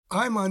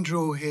I'm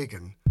Andrew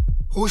O'Hagan,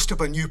 host of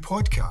a new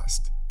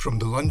podcast from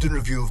the London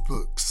Review of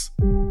Books.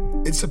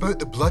 It's about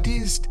the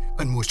bloodiest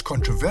and most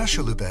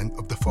controversial event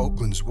of the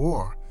Falklands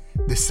War,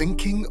 the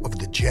sinking of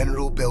the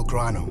General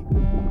Belgrano.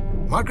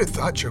 Margaret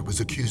Thatcher was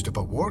accused of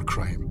a war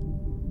crime.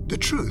 The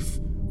truth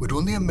would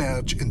only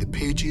emerge in the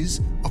pages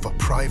of a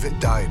private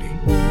diary.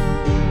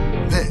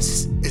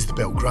 This is the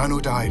Belgrano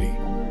Diary.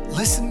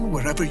 Listen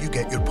wherever you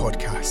get your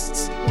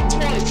podcasts.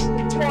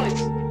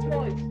 Twice.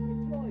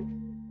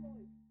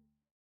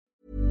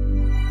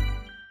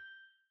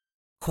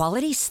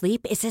 Quality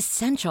sleep is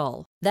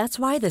essential. That's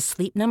why the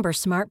Sleep Number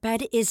Smart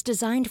Bed is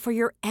designed for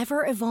your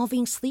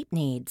ever-evolving sleep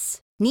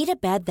needs. Need a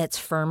bed that's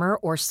firmer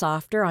or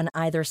softer on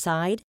either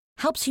side?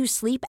 Helps you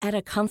sleep at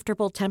a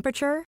comfortable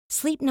temperature?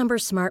 Sleep Number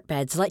Smart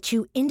Beds let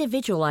you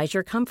individualize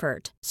your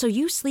comfort, so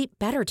you sleep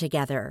better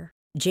together.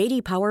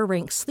 J.D. Power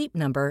ranks Sleep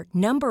Number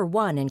number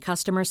 1 in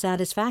customer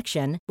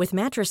satisfaction with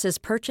mattresses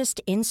purchased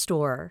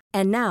in-store.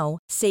 And now,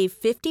 save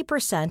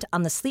 50%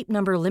 on the Sleep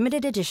Number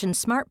Limited Edition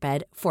Smart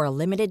Bed for a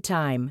limited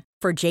time.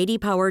 For J.D.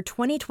 Power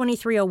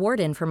 2023 award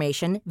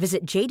information,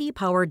 visit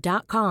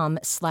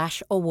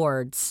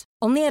jdpower.com/awards.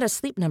 Only at a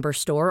Sleep Number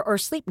store or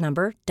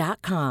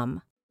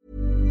sleepnumber.com.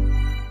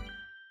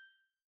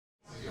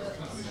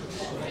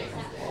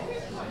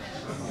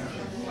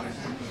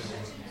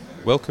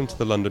 Welcome to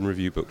the London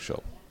Review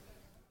Bookshop.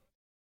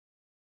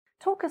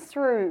 Talk us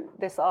through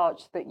this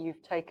arch that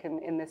you've taken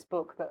in this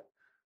book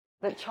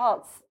that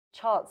charts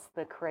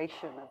the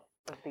creation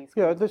of these.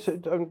 Yeah,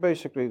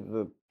 basically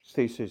the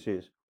thesis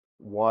is,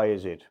 why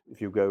is it, if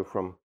you go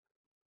from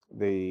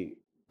the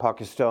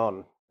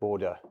Pakistan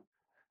border,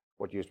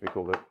 what used to be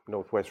called the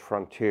Northwest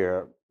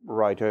Frontier,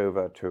 right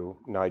over to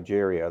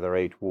Nigeria, there are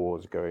 8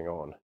 wars going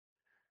on,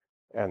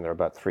 and there are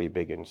about 3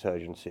 big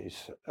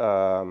insurgencies.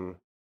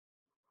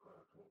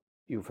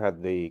 You've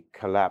had the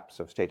collapse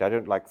of state. I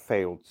don't like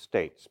failed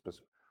states,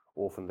 but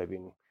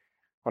often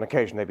on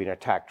occasion they've been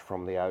attacked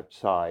from the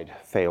outside.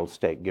 Failed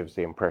state gives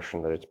the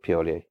impression that it's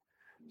purely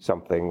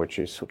something which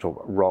is sort of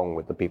wrong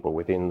with the people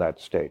within that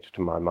state,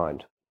 to my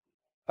mind.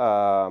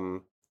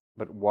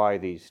 But why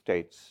these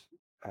states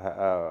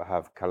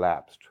have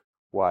collapsed,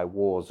 why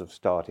wars have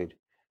started,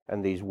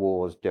 and these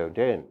wars don't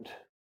end.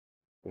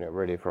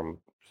 Really from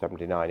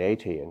 79,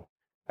 80 in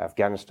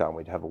Afghanistan,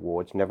 we'd have a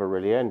war. It's never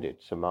really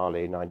ended.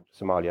 Somalia,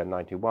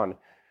 91.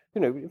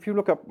 If you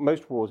look up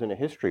most wars in a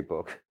history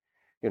book,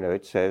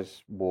 it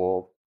says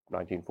war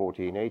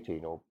 1914,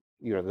 18, or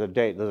the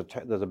date.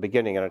 There's a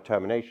beginning and a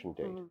termination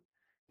date. Mm-hmm.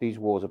 These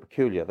wars are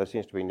peculiar. There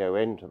seems to be no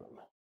end to them.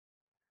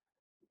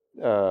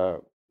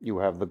 You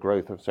have the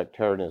growth of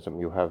sectarianism.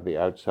 You have the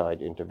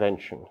outside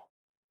intervention.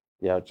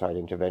 The outside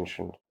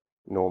intervention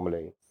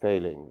normally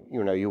failing.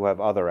 You have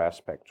other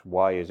aspects.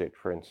 Why is it,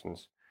 for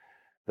instance,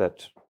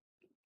 that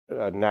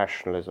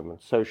nationalism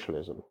and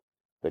socialism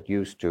that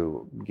used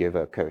to give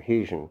a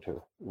cohesion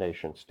to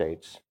nation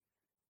states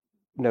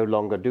no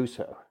longer do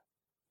so?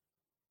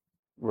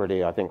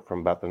 Really, I think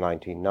from about the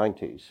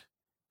 1990s,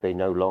 they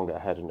no longer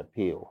had an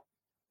appeal,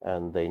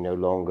 and they no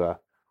longer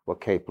were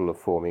capable of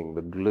forming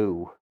the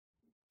glue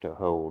to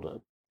hold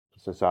a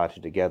society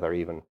together,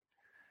 even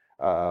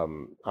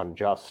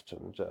unjust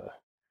and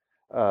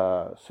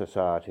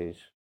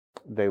societies.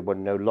 They were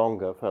no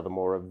longer,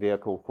 furthermore, a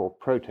vehicle for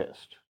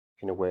protest.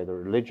 In a way, the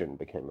religion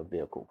became a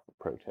vehicle for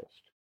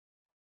protest.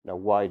 Now,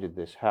 why did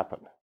this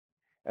happen?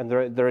 And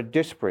there are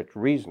disparate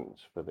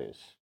reasons for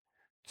this.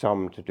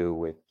 Some to do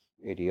with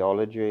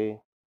ideology,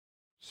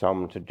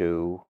 some to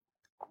do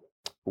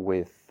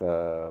with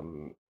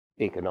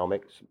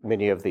economics.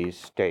 Many of these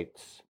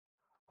states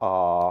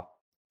are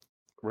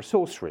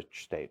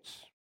resource-rich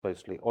states,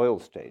 mostly oil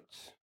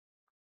states.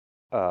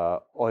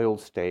 Oil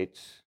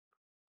states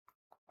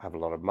have a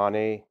lot of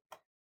money,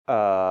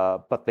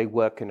 but they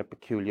work in a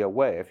peculiar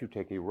way. If you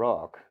take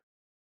Iraq,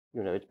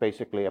 it's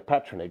basically a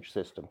patronage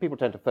system. People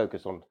tend to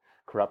focus on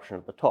corruption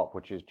at the top,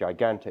 which is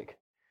gigantic,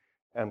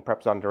 and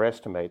perhaps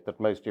underestimate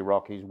that most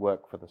Iraqis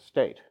work for the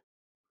state,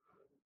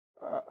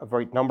 a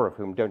very number of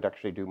whom don't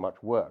actually do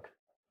much work.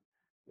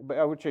 But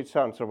I would say it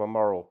sounds sort of a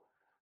moral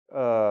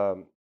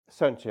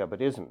censure,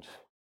 but isn't,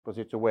 because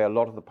it's a way a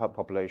lot of the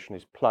population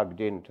is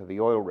plugged into the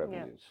oil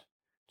revenues. Yeah.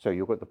 So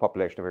you've got the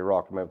population of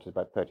Iraq at the moment is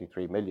about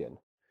 33 million.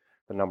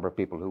 The number of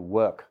people who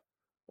work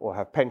or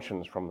have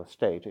pensions from the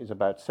state is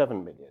about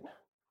 7 million.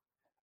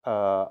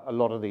 A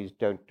lot of these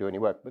don't do any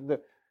work. But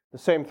the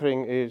same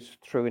thing is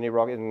true in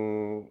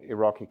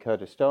Iraqi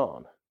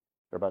Kurdistan.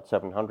 There are about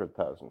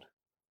 700,000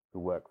 who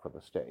work for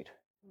the state.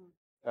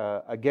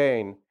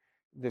 Again,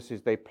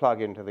 they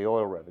plug into the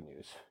oil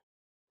revenues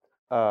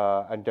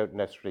and don't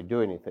necessarily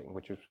do anything,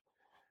 which is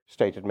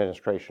state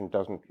administration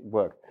doesn't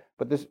work.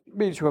 But this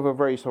means you have a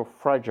very sort of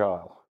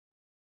fragile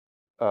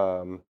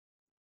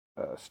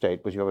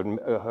state, because you have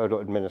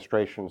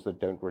administrations that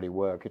don't really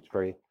work. It's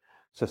very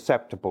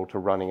susceptible to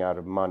running out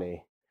of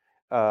money.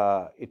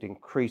 It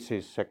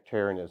increases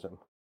sectarianism,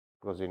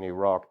 because in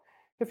Iraq,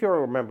 if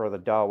you're a member of the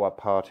Dawa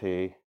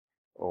party,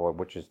 or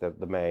which is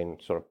the main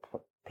sort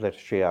of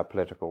Shia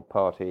political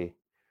party,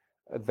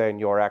 then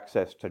your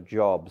access to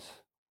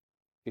jobs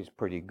is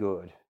pretty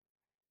good.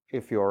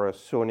 If you're a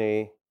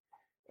Sunni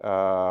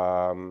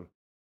and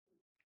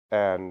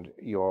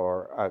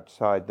you're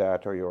outside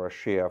that, or you're a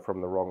Shia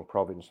from the wrong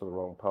province or the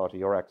wrong party,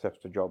 your access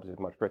to jobs is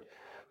much greater.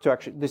 So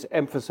actually, this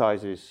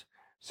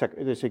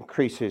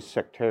increases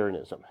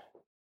sectarianism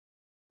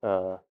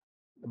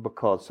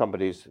because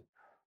somebody's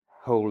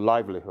whole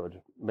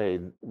livelihood may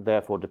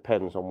therefore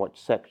depends on what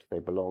sect they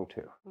belong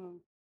to.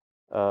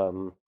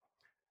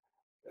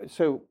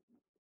 So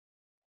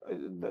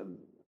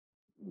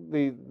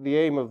the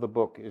aim of the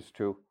book is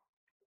to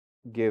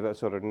give a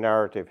sort of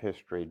narrative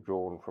history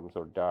drawn from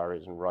sort of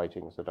diaries and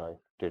writings that I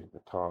did at the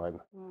time.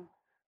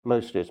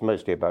 It's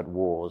mostly about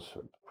wars,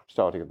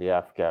 starting with the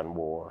Afghan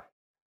War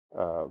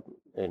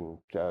in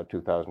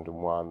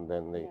 2001,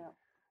 then the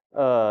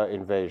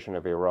invasion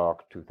of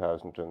Iraq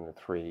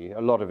 2003. A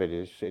lot of it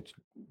is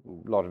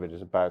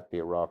about the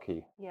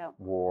Iraqi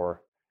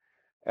war,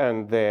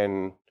 and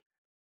then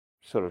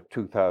sort of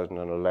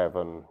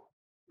 2011,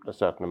 a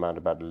certain amount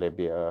about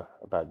Libya,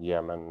 about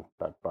Yemen,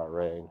 about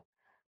Bahrain,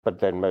 but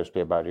then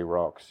mostly about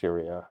Iraq,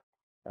 Syria,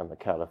 and the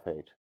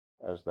Caliphate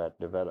as that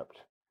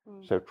developed.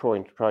 So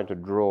trying to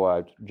draw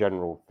out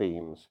general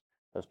themes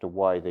as to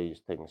why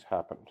these things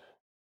happened.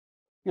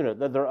 You know,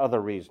 there are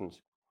other reasons.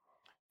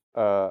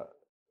 The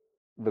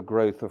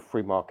growth of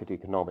free market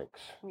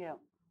economics. Yeah.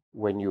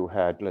 When you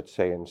had, let's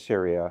say, in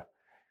Syria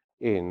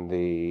in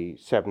the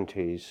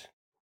 70s,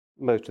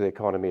 most of the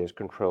economy is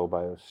controlled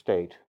by a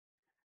state.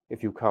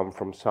 If you come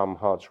from some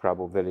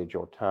hardscrabble village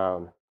or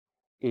town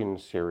in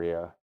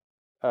Syria,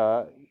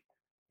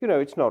 you know,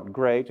 it's not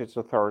great, it's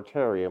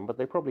authoritarian, but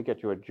they probably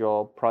get you a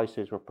job,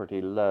 prices were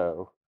pretty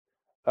low.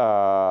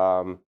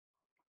 You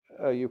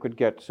could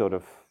get sort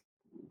of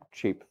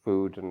cheap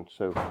food and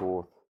so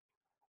forth.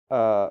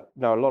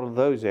 Now, a lot of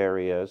those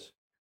areas,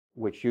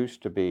 which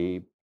used to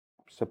be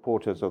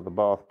supporters of the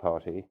Ba'ath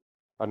Party,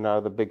 are now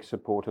the big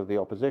support of the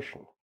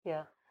opposition.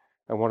 Yeah.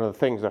 And one of the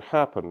things that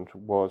happened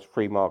was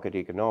free market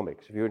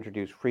economics. If you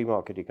introduce free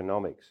market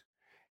economics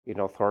in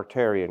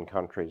authoritarian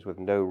countries with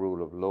no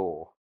rule of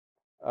law,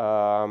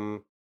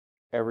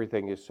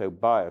 everything is so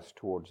biased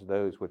towards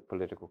those with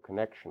political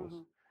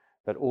connections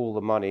that all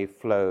the money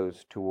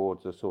flows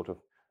towards a sort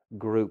of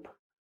group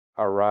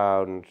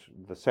around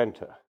the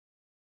center,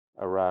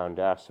 around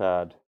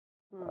Assad.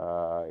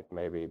 It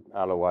may be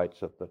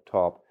Alawites at the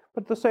top.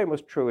 But the same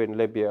was true in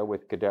Libya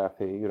with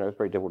Gaddafi. You know, it's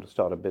very difficult to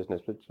start a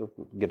business, but sort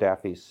of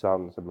Gaddafi's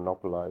sons have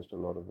monopolized a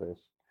lot of this.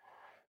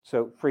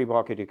 So free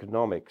market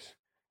economics,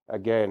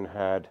 again,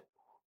 had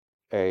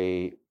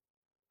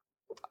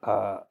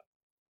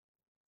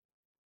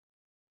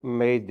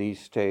made these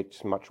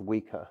states much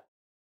weaker,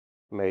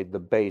 made the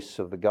base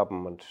of the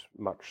government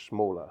much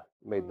smaller,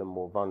 made them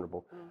more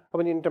vulnerable. I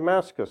mean, in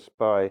Damascus,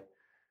 by,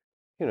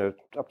 you know,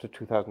 up to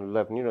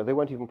 2011, you know, they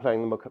weren't even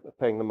paying the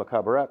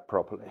Mukhabarat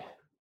properly.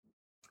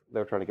 They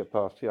were trying to get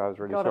past. I was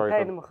really sorry. Got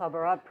to pay the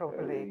Mukhabarat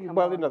properly.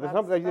 Well, you know, there's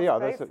something. Yeah,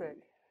 basic.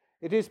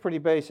 It is pretty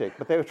basic,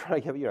 but they were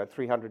trying to give, you know,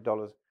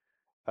 $300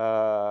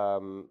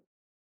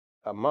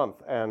 a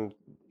month, and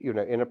you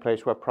know, in a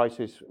place where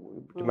prices,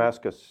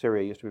 Damascus,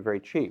 Syria, used to be very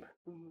cheap,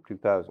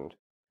 2000,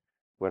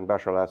 when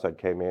Bashar al-Assad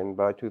came in.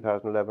 By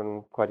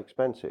 2011, quite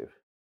expensive.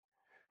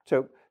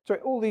 So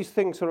all these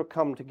things sort of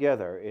come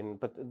together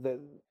but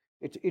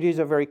it is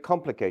a very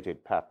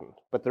complicated pattern.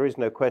 But there is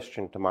no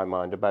question to my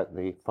mind about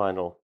the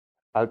final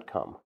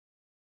outcome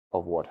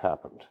of what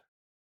happened,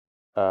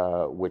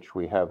 which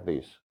we have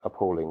these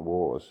appalling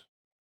wars,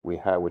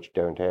 which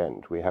don't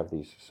end. We have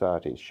these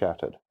societies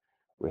shattered.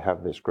 We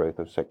have this growth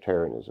of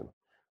sectarianism.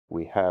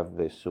 We have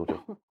this sort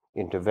of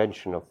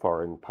intervention of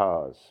foreign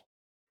powers.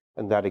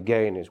 And that,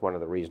 again, is one of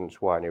the reasons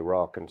why in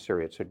Iraq and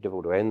Syria it's so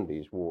difficult to end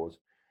these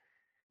wars,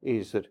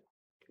 is that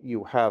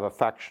you have a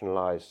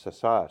factionalized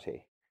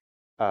society.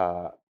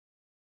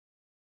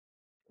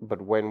 But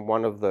when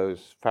one of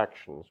those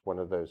factions, one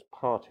of those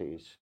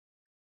parties,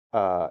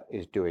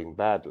 is doing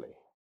badly,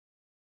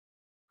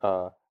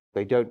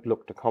 they don't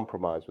look to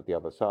compromise with the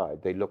other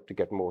side. They look to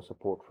get more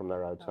support from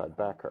their outside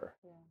backer.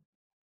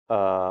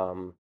 Yeah.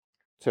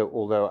 So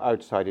although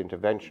outside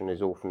intervention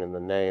is often in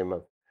the name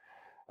of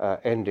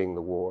ending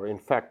the war, in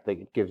fact,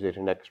 it gives it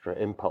an extra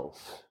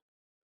impulse.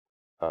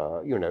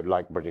 You know,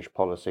 like British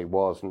policy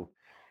was and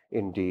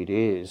indeed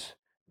is,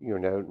 you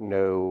know,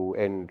 no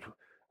end.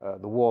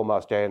 The war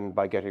must end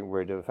by getting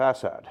rid of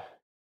Assad.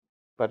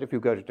 But if you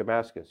go to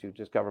Damascus, you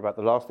discover about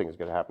the last thing that's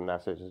going to happen.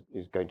 Assad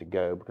is going to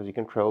go because he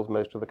controls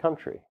most of the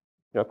country.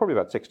 You know, probably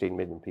about 16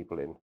 million people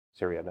in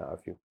Syria now.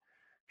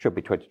 Should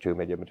be 22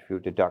 million, but if you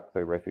deduct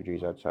the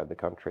refugees outside the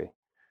country.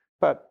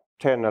 But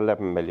 10,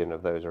 11 million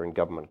of those are in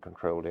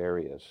government-controlled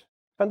areas.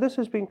 And this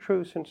has been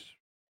true since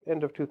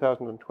end of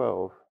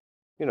 2012.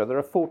 You know, there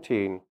are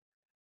 14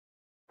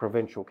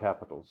 provincial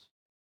capitals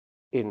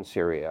in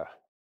Syria.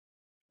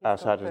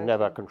 Assad has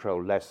never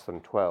controlled less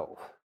than 12.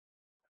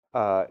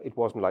 It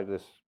wasn't like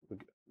this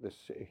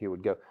he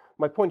would go.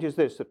 My point is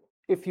this, that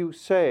if you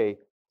say,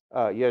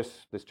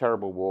 yes, this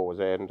terrible war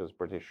was end, as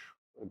British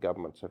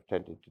governments have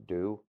tended to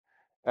do,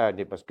 and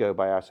it must go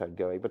by Assad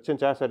going. But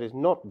since Assad is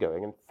not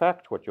going, in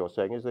fact, what you're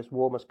saying is this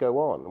war must go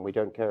on, and we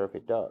don't care if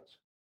it does.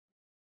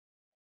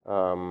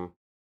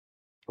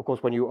 Of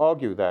course, when you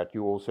argue that,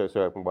 you also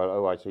say, well,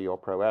 oh, I see you're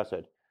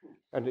pro-Assad.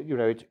 And,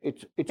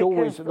 it's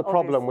always the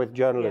problem with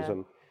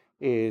journalism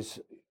is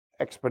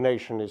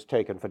explanation is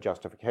taken for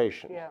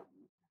justification. Yeah.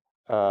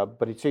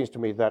 But it seems to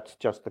me that's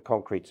just the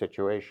concrete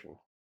situation.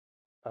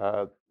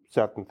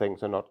 Certain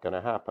things are not going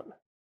to happen.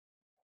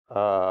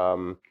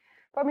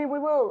 But I mean, we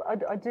will.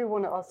 I do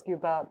want to ask you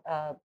about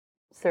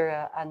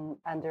Syria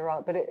and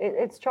Iraq, but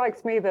it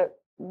strikes me that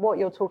what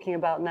you're talking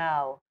about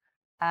now,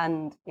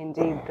 and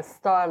indeed the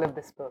style of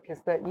this book,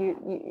 is that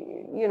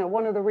you know,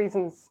 one of the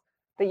reasons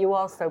that you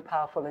are so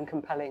powerful and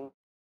compelling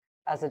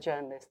as a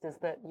journalist is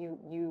that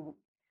you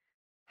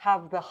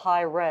have the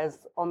high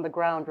res on the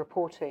ground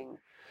reporting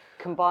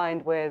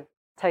combined with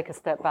take a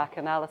step back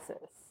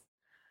analysis.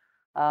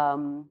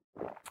 And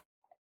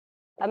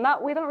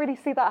that we don't really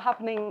see that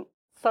happening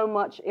so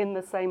much in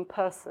the same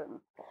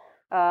person.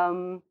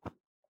 And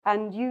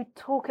you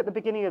talk at the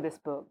beginning of this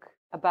book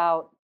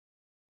about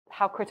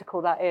how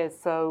critical that is.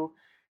 So,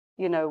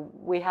 you know,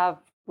 we have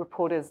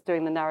reporters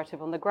doing the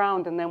narrative on the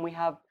ground, and then we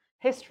have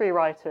history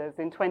writers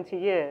in 20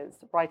 years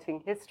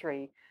writing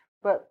history.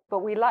 But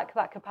we lack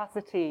that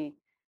capacity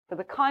for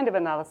the kind of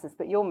analysis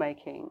that you're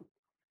making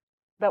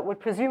that would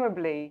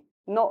presumably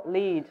not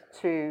lead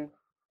to,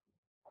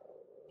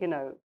 you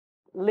know,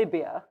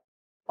 Libya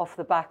off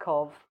the back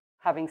of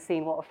having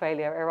seen what a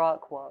failure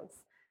Iraq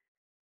was.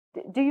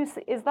 Do you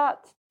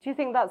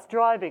think that's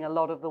driving a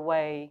lot of the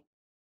way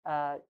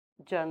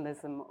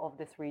journalism of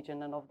this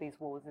region and of these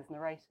wars is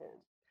narrated?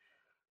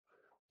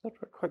 That's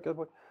quite good.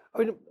 I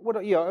mean,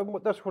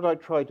 that's what I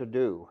try to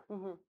do.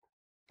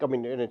 Mm-hmm. I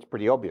mean, and it's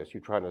pretty obvious. You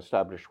try and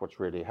establish what's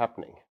really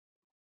happening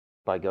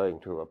by going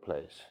to a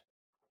place.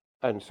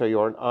 And so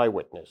you're an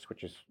eyewitness,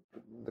 which is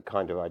the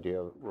kind of idea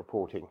of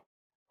reporting.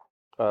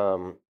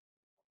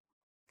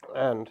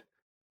 And,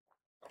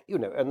 you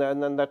know, and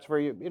then that's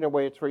very, in a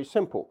way, it's very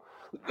simple.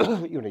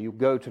 You know, you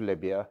go to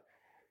Libya,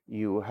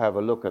 you have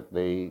a look at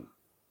the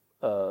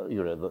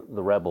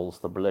rebels,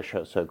 the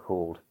militia,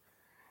 so-called,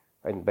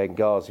 in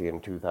Benghazi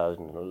in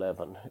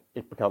 2011.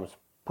 It becomes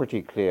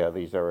pretty clear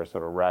these are a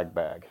sort of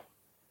ragbag,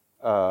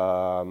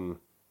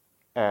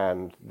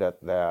 and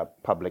that their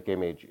public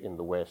image in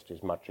the West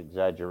is much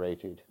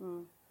exaggerated.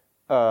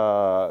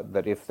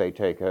 That if they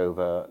take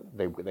over,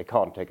 they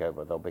can't take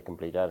over, there'll be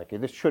complete anarchy.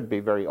 This should be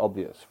very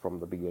obvious from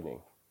the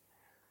beginning.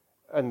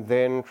 And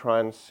then try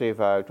and sieve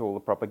out all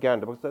the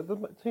propaganda, because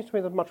it seems to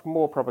me there's much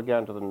more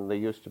propaganda than there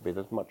used to be.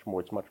 It's much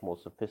more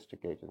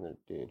sophisticated than it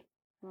did.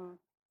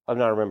 I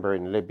now remember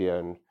in Libya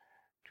in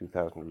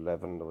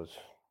 2011, there was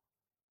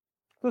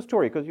a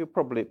story, because you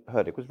probably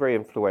heard it was very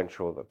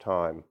influential at the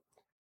time,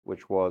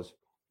 which was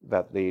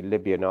that the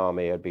Libyan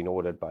army had been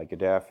ordered by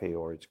Gaddafi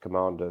or its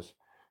commanders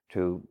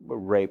to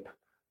rape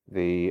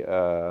the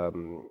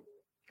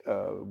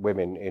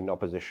women in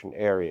opposition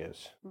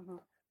areas. Mm-hmm.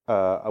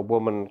 A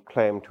woman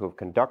claimed to have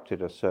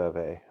conducted a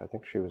survey. I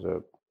think she was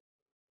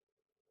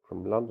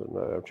from London.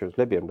 She was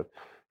Libyan, but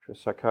she was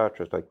a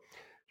psychiatrist.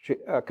 She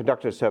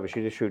conducted a survey.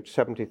 She issued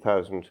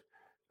 70,000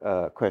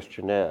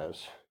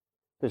 questionnaires.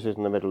 This is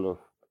in the middle of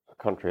a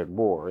country at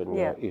war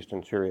in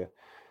eastern Syria.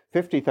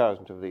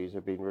 50,000 of these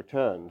have been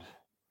returned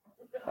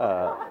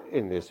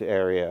in this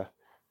area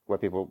where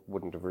people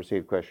wouldn't have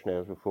received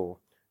questionnaires before.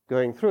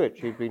 Going through it,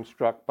 she'd been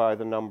struck by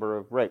the number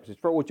of rapes.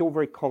 It's all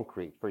very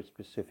concrete, very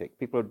specific.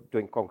 People are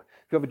doing concrete.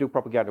 If you ever do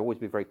propaganda, always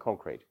be very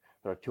concrete.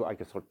 There are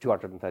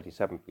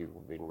 237 people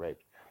who've been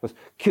raped. Because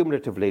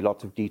cumulatively,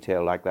 lots of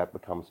detail like that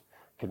becomes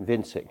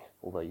convincing,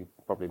 although you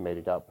probably made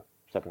it up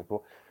second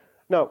before.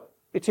 Now,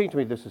 it seems to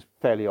me this is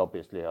fairly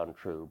obviously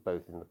untrue,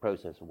 both in the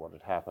process of what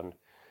had happened.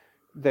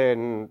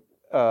 Then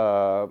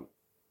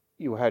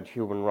you had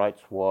Human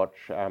Rights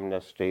Watch,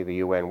 Amnesty, the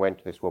UN went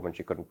to this woman.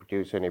 She couldn't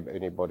produce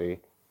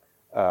anybody.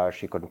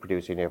 She couldn't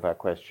produce any of her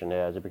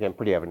questionnaires. It became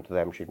pretty evident to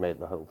them she'd made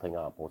the whole thing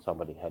up, or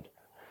somebody had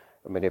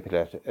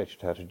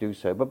manipulated her to do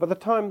so. But by the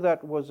time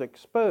that was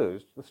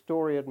exposed, the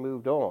story had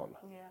moved on.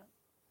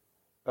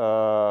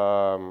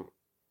 Yeah.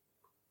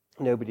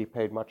 Nobody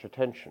paid much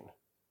attention.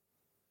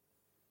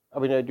 I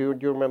mean, do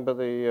you remember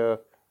the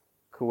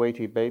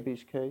Kuwaiti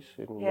babies case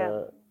in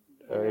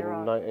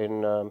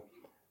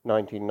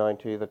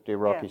 1990 that the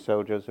Iraqi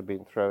soldiers had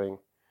been throwing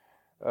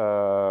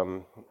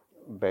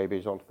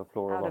babies onto the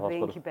floor of the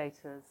hospital? Out of the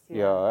incubators.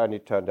 Yeah, and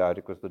it turned out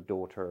it was the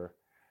daughter.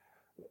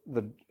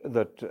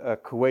 That a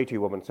Kuwaiti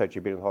woman said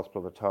she'd been in the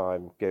hospital at the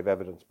time, gave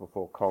evidence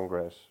before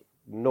Congress,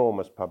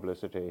 enormous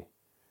publicity.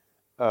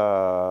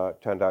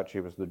 Turned out she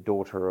was the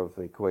daughter of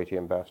the Kuwaiti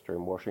ambassador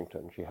in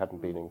Washington. She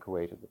hadn't been in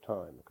Kuwait at the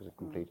time. It was a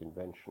complete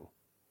invention.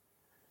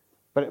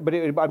 But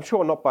I'm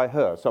sure not by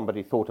her.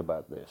 Somebody thought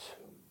about this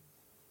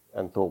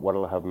and thought, well,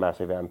 it'll have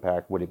massive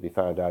impact. Will it be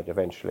found out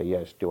eventually?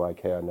 Yes. Do I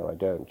care? No, I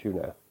don't. You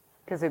know.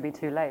 Because it'd be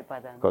too late by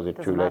then. Because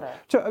it's too late.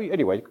 So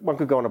anyway, one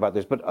could go on about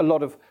this, but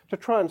to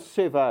try and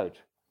sieve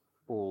out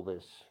all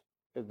this,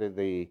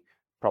 the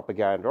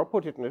propaganda. I'll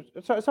put it in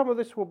so some of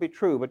this will be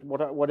true, but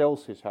what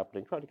else is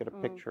happening? Try to get a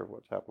picture of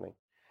what's happening.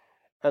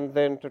 And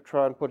then to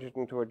try and put it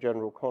into a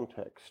general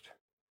context.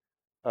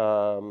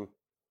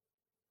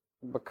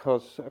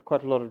 Because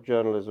quite a lot of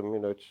journalism,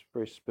 it's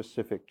very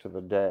specific to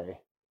the day.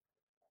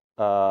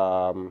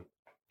 And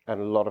a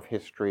lot of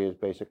history is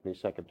basically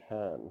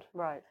secondhand.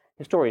 Right.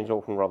 Historians are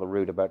often rather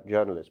rude about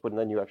journalists, but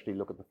then you actually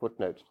look at the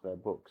footnotes to their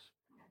books.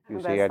 You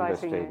see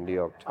endlessly in New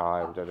York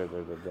Times, and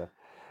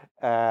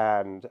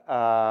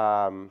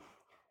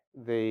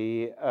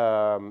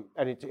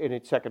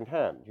it's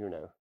secondhand,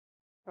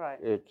 Right.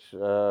 It's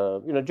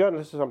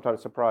journalists are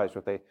sometimes surprised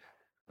when they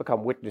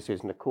become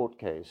witnesses in a court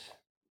case,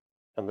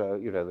 and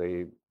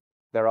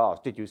they're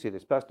asked, "Did you see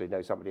this personally?"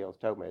 No, somebody else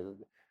told me.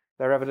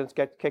 Their evidence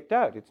gets kicked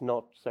out. It's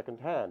not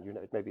secondhand.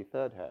 It may be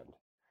thirdhand.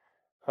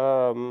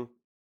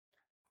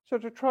 So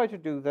to try to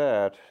do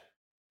that,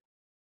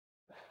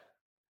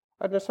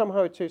 and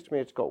somehow it seems to me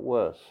it's got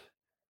worse.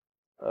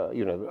 A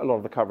lot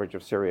of the coverage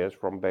of Syria is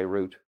from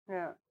Beirut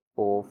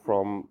or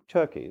from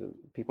Turkey.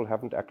 People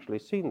haven't actually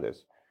seen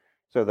this.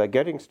 So they're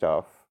getting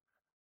stuff,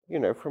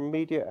 from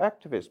media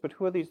activists. But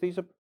who are these? These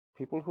are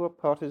people who are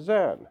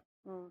partisan.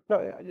 No,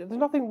 there's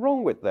nothing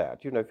wrong with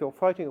that. If you're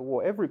fighting a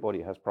war,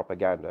 everybody has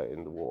propaganda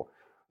in the war.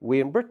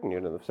 We in Britain,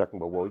 in the Second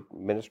World War,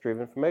 Ministry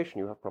of Information,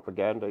 you have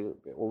propaganda,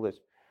 all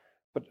this.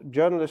 But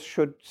journalists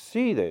should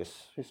see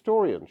this,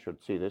 historians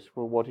should see this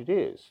for what it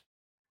is.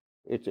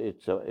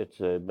 It's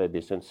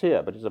maybe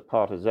sincere, but it's a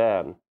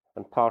partisan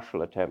and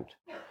partial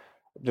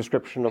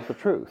description of the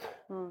truth.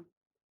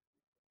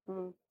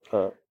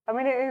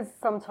 It is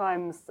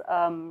sometimes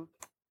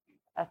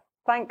a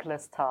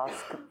thankless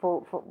task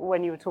for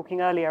when you were talking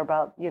earlier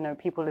about,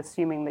 people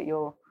assuming that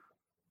you're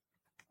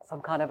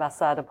some kind of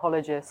Assad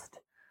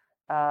apologist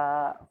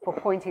for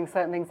pointing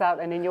certain things out.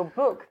 And in your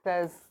book,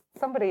 there's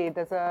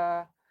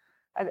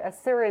a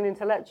Syrian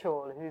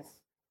intellectual who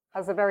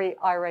has a very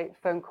irate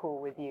phone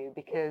call with you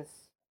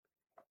because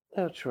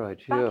that's right.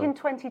 Back in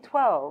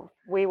 2012,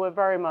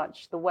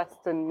 the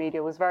Western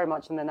media was very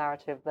much in the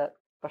narrative that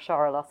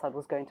Bashar al-Assad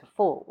was going to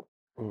fall.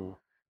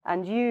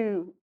 And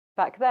you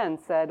back then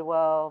said,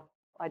 well,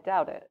 I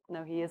doubt it.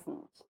 No, he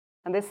isn't.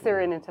 And this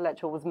Syrian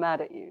intellectual was mad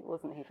at you,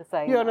 wasn't he, for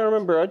saying that? And I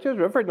remember, a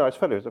very nice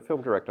fellow. He was a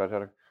film director. I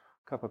had a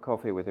cup of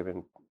coffee with him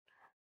in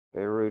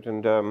Beirut,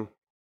 and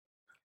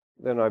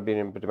then I'd been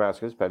in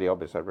Damascus. Fairly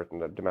obvious I'd written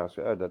that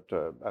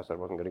Assad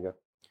wasn't going to go.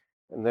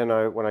 And then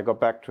when I got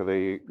back to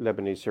the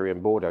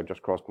Lebanese-Syrian border, I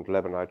just crossed into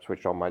Lebanon, I'd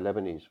switched on my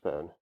Lebanese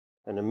phone.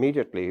 And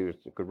immediately he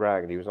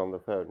rang and he was on the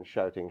phone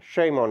shouting,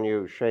 "Shame on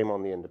you, shame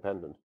on the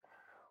Independent.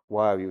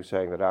 Why are you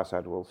saying that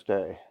Assad will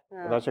stay?"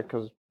 Yeah. And I said,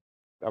 because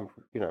I'm,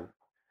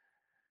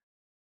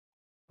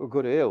 for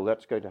good or ill,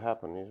 that's going to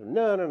happen. He said,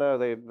 no,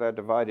 they're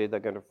divided, they're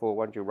going to fall.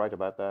 Why don't you write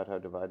about that, how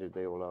divided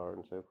they all are,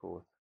 and so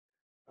forth.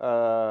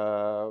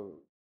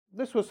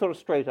 This was sort of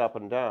straight up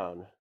and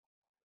down.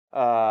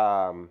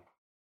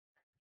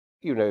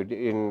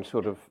 In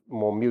sort of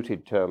more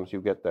muted terms,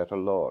 you get that a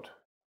lot.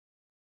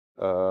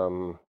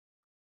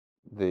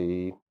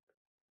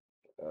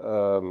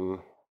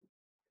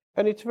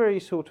 And it's very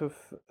sort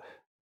of,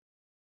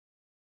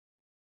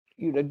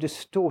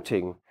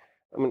 distorting.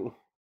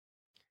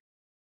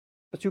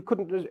 But you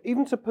couldn't,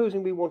 even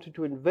supposing we wanted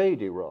to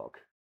invade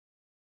Iraq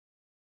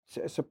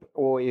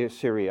or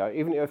Syria,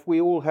 even if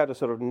we all had a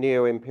sort of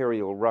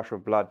neo-imperial rush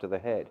of blood to the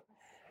head,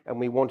 and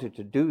we wanted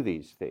to do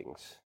these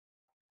things,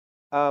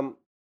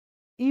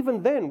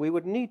 even then we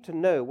would need to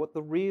know what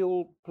the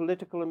real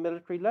political and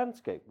military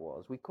landscape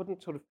was. We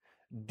couldn't sort of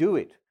do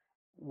it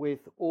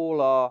with all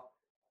our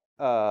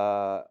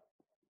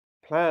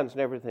plans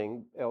and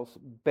everything else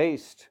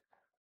based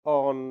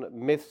on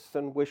myths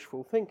and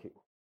wishful thinking.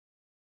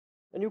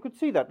 And you could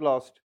see that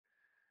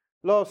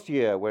last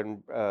year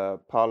when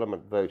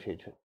Parliament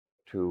voted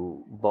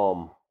to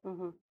bomb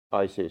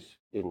ISIS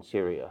in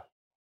Syria.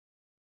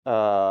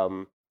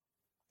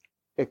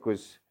 It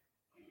was,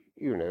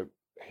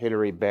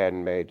 Hilary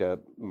Benn made a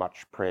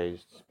much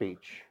praised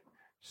speech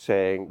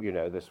saying,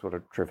 this what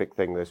a terrific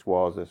thing this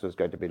was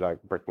going to be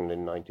like Britain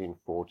in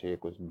 1940,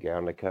 it was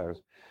Guernica.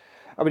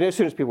 As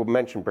soon as people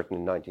mention Britain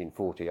in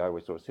 1940, I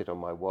always sort of sit on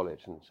my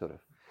wallet and sort of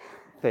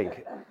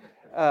think,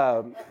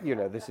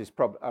 this is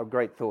a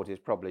great thought is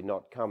probably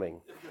not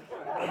coming.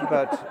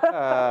 But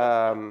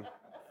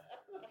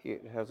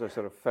it has a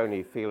sort of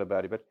phony feel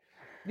about it. But,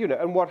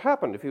 and what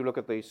happened, if you look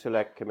at the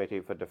Select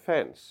Committee for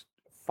Defence,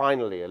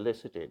 finally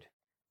elicited,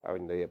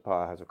 the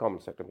Power House of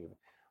Commons Committee,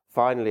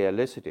 finally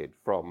elicited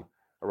from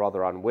a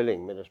rather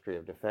unwilling Ministry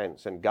of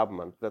Defence and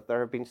government that there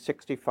have been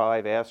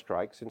 65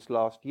 airstrikes since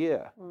last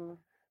year,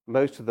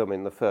 most of them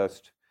in the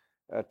first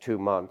 2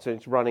 months, and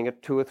it's running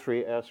at 2 or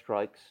 3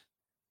 airstrikes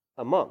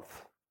a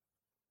month.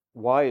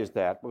 Why is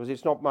that? Because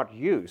it's not much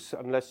use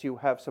unless you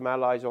have some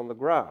allies on the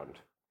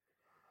ground.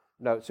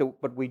 No,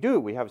 but we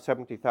have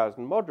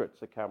 70,000 moderates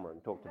that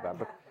Cameron talked about.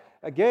 But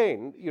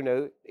again,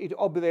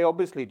 they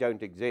obviously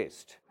don't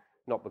exist,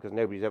 not because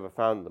nobody's ever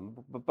found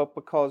them, but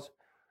because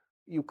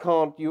you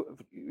can't,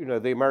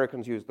 the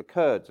Americans use the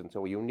Kurds, and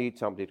so you need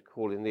somebody to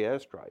call in the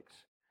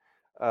airstrikes.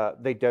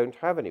 They don't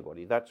have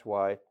anybody. That's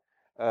why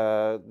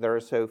there are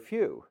so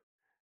few.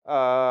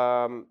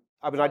 I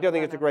mean, I don't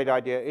think it's a great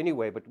idea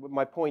anyway, but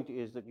my point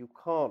is that you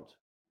can't,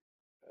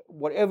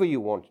 whatever you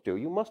want to do,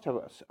 you must have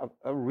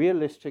a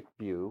realistic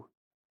view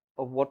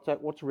of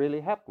what's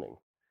really happening.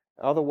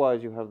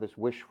 Otherwise, you have this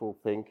wishful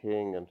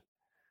thinking, and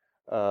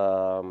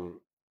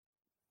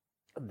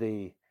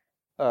the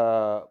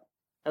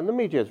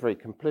media is very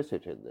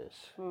complicit in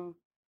this,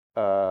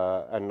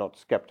 and not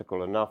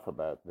skeptical enough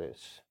about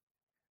this.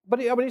 But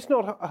I mean, it's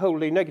not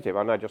wholly negative.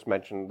 And I just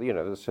mentioned,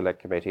 the Select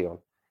Committee on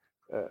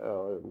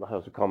the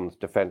House of Commons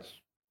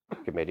Defence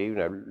Committee,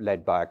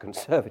 led by a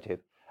Conservative,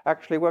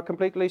 actually were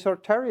completely sort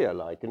of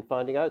terrier-like in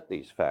finding out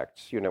these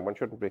facts. One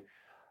shouldn't be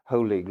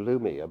wholly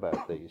gloomy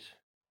about these.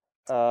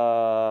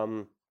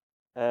 And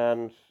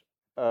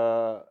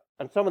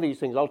some of these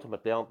things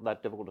ultimately aren't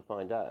that difficult to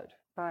find out.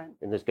 Right.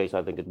 In this case,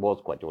 I think it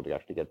was quite difficult to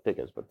actually get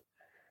figures,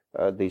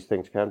 but these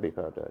things can be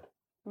found out.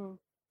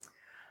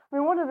 I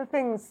mean, one of the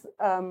things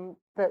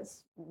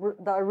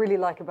that I really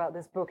like about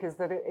this book is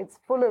that it's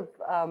full of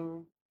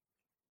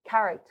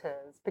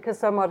characters, because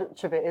so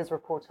much of it is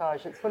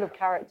reportage. It's full of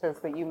characters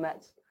that you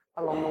met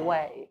along the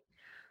way,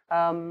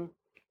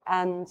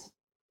 and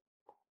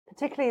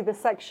particularly the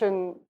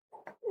section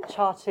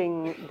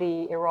charting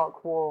the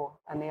Iraq War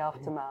and the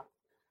aftermath,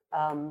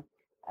 and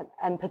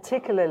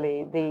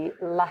particularly the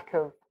lack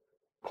of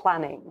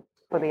planning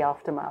for the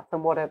aftermath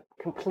and what a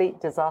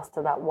complete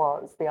disaster that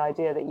was. The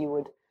idea that you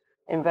would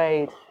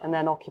invade and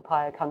then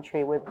occupy a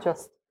country with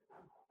just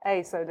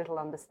A, so little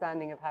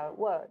understanding of how it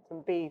worked,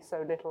 and B,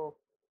 so little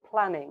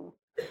planning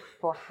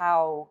for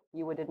how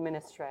you would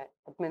administer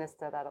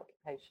that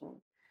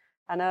occupation.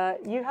 And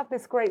you have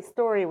this great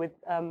story with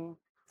your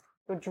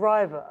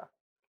driver,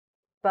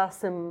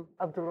 Basim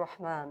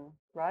Abdulrahman,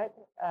 right?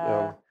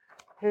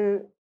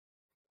 Who,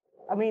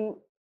 I mean,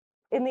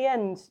 in the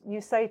end,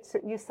 you say,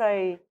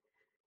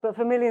 but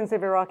for millions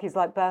of Iraqis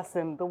like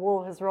Basim, the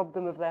war has robbed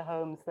them of their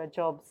homes, their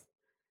jobs,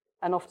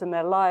 and often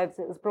their lives.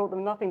 It has brought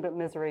them nothing but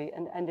misery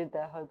and ended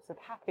their hopes of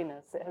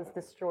happiness. It has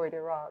destroyed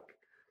Iraq.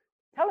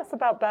 Tell us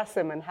about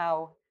Basim and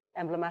how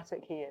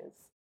emblematic he is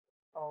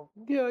of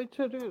it's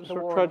a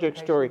sort of tragic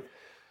story,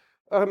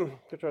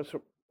 which I was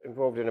sort of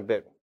involved in a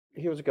bit.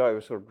 He was a guy who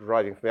was sort of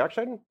driving for me.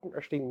 Actually, I didn't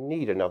actually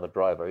need another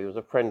driver. He was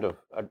a friend of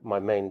my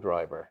main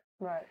driver.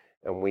 Right.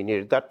 And we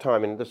needed, that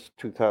time in this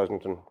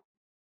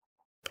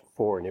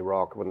 2004 in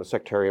Iraq, when the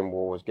sectarian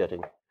war was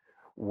getting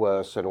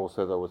worse, and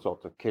also there was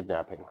lots of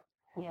kidnapping.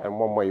 Yeah. And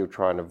one way you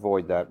try and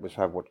avoid that was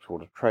have what's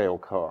called a trail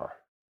car,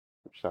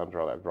 which sounds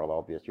rather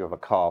obvious. You have a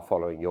car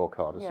following your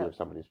car to see if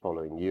somebody's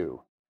following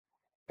you,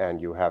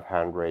 and you have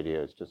hand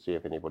radios to see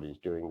if anybody's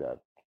doing that.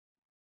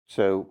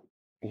 So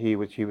he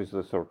was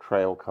the sort of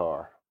trail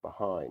car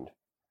behind,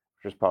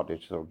 which was partly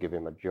to sort of give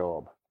him a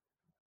job.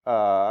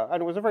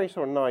 And was a very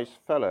sort of nice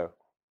fellow,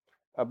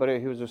 but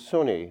he was a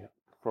Sunni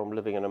from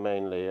living in a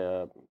mainly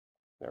area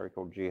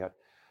called Jihad.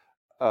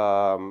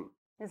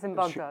 It's in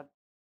Baghdad.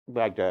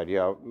 Baghdad,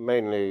 yeah,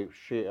 mainly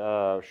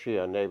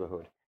Shia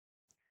neighborhood.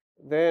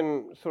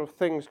 Then sort of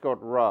things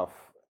got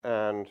rough,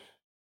 and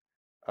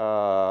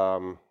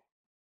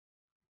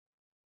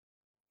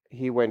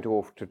he went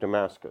off to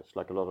Damascus,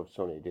 like a lot of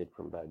Sunni did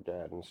from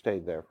Baghdad, and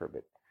stayed there for a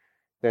bit.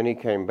 Then he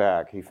came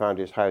back. He found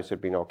his house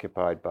had been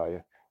occupied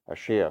by a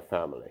Shia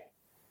family.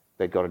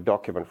 They got a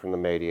document from the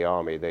Mahdi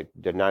army. They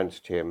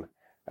denounced him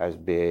as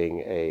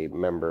being a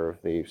member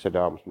of the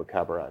Saddam's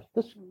Mukhabarat.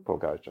 This poor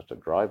guy's just a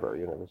driver,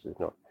 this is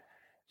not.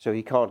 So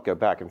he can't go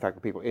back. In fact,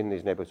 the people in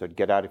these neighborhoods said,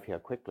 get out of here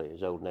quickly,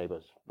 his old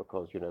neighbors,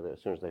 because,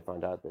 as soon as they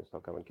find out this, they'll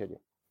come and kill you.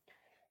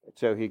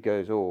 So he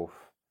goes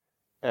off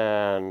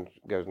and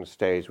goes and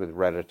stays with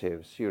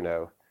relatives,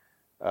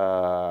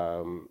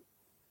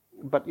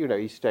 but,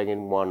 he's staying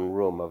in one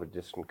room of a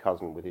distant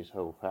cousin with his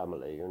whole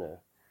family,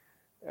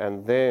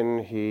 And then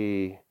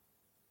he,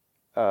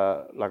 like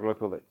a lot of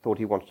people, thought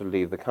he wants to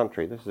leave the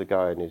country. This is a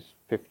guy in his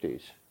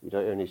 50s. He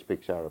only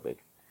speaks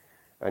Arabic.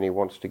 And he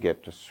wants to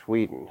get to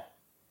Sweden.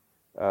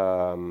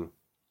 And,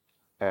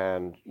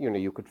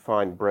 you could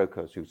find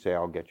brokers who say,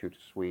 I'll get you to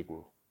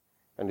Sweden.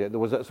 And there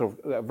was a sort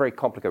of a very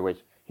complicated way.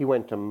 He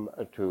went to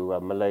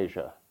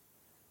Malaysia.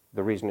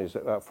 The reason is,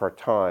 for a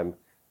time,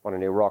 on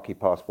an Iraqi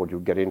passport, you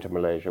get into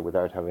Malaysia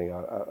without having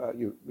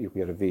you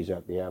get a visa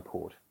at the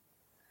airport.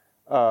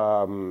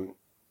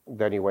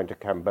 Then he went to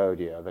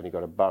Cambodia. Then he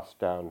got a bus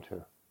down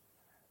to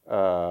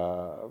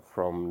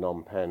from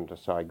Phnom Penh to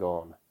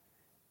Saigon,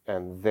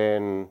 and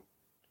then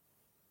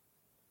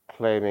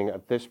claiming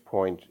at this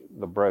point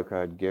the broker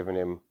had given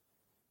him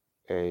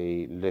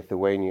a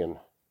Lithuanian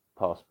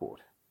passport,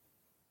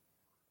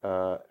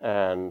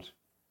 and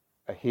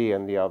he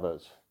and the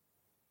others,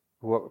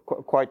 who were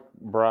quite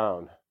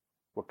brown,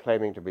 were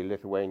claiming to be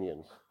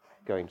Lithuanians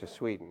going to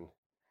Sweden.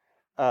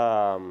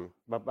 And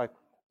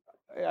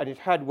it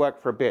had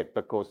worked for a bit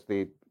because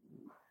the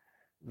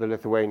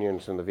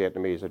Lithuanians and the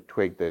Vietnamese had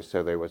twigged this,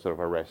 so they were sort of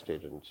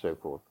arrested and so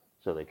forth.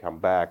 So they come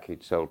back.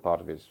 He'd sold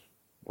part of his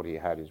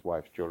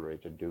wife's jewelry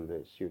to do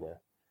this,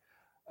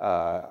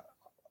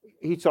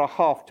 he sort of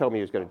half told me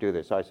he was going to do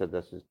this. I said,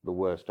 this is the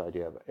worst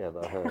idea I've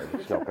ever heard.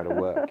 It's not going to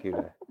work, you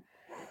know.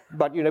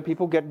 But, you know,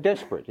 people get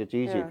desperate. It's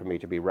easy for me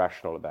to be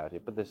rational about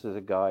it. But this is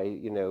a guy,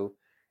 you know,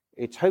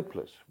 it's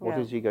hopeless. What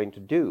is he going to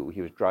do?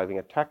 He was driving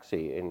a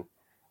taxi in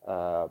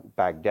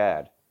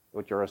Baghdad.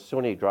 But you're a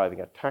Sunni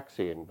driving a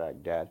taxi in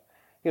Baghdad.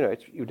 You know,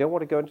 you don't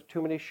want to go into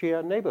too many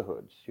Shia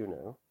neighborhoods, you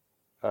know.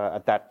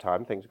 At that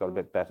time, things got a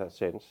bit better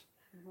since.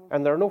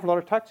 And there are an awful lot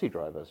of taxi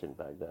drivers in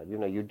Baghdad. You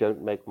know, you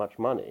don't make much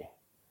money.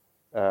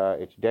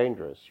 It's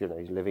dangerous, you know,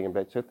 he's living in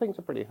bed. So things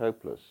are pretty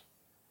hopeless.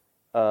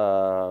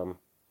 You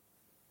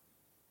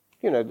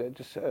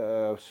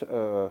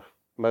know,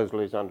 Mosul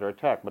is under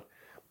attack. But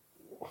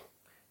you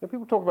know,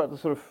 people talk about the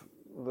sort of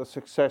the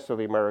success of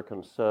the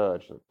American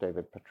surge that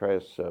David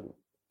Petraeus,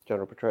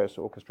 General Petraeus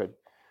orchestrated.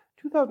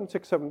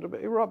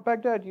 2006-07,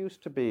 Baghdad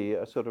used to be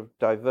a sort of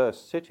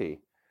diverse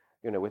city,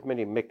 you know, with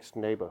many mixed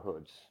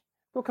neighborhoods.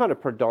 They were kind of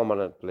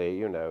predominantly,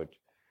 you know,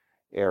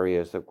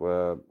 areas that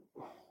were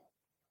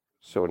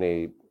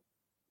Sunni,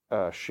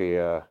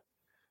 Shia,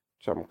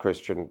 some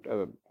Christian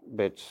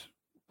bits.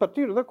 But,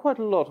 you know, there are quite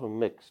a lot of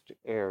mixed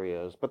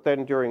areas. But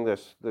then during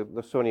this,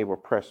 the Sunni were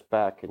pressed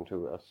back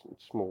into a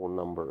small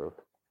number of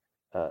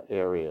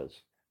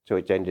areas. So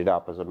it's ended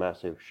up as a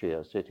massive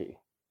Shia city.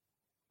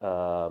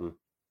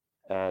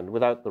 And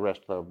without the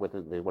rest of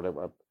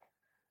whatever,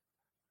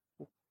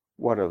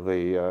 one of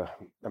the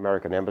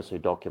American embassy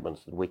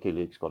documents that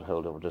WikiLeaks got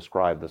hold of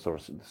described the sort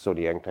of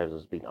Sunni enclaves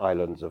as being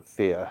islands of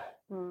fear.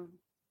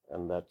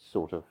 And that's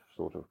sort of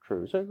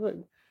true. So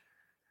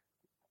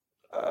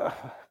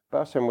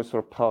Bassem was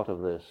sort of part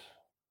of this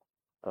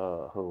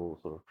whole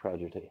sort of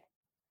tragedy.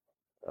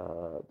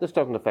 This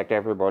doesn't affect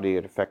everybody.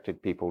 It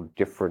affected people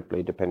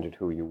differently, depended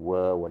who you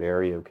were, what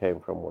area you came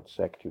from, what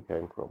sect you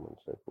came from, and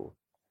so forth.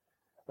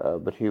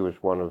 But he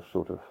was one of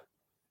sort of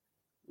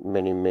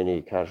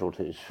many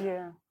casualties.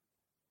 Yeah.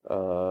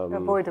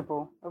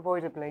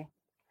 Avoidably.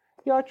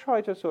 Yeah, I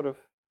try to sort of,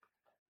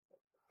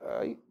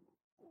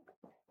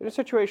 in a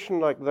situation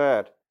like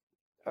that,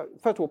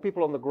 first of all,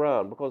 people on the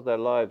ground, because their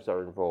lives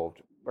are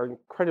involved, are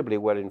incredibly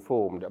well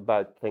informed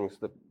about things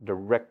that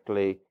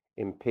directly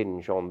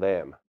impinge on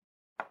them.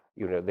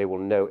 You know, they will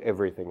know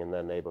everything in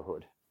their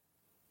neighborhood,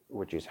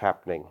 which is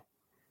happening,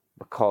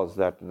 because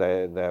that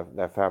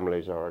their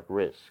families are at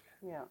risk.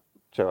 Yeah.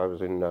 So I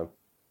was in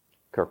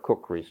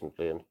Kirkuk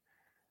recently, and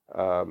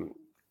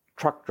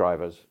truck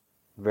drivers,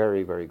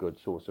 very good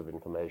source of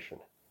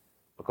information,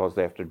 because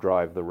they have to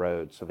drive the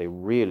road, so they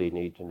really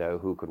need to know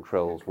who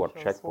controls what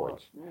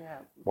checkpoints.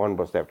 Yeah. One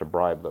was they have to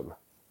bribe them,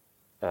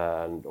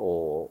 and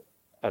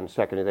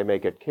secondly, they may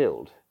get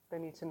killed. They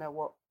need to know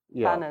what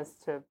banners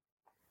to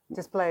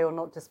display or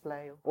not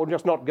display. Or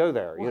just not go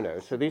there, you know.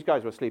 So these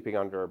guys were sleeping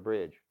under a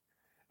bridge.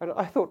 And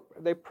I thought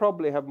they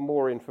probably have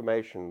more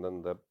information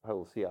than the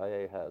whole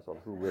CIA has on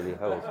who really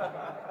holds.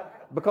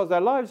 Because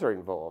their lives are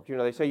involved. You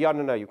know, they say,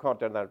 no, you can't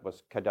do that. It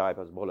was Kadaib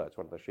Hezbollah. It's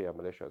one of the Shia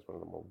militias, one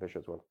of the more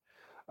vicious ones.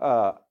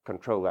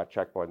 Control that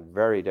checkpoint.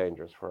 Very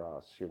dangerous for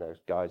us. You know,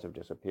 guys have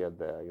disappeared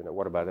there. You know,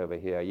 what about over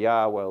here?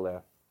 Yeah,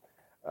 well,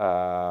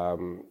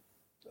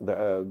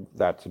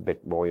 that's a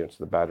bit more, it's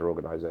the Badr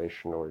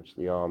organization or it's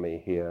the army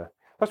here.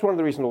 That's one of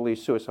the reasons all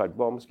these suicide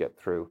bombs get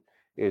through,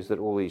 is that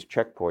all these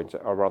checkpoints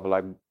are rather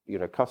like, you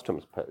know,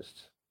 customs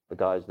posts. The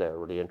guys there are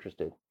really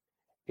interested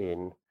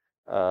in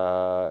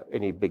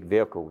any big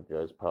vehicle that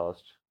goes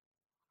past.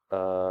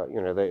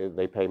 You know,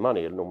 they pay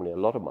money, and normally a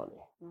lot of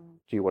money.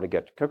 Do you want to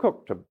get to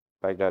Kirkuk? To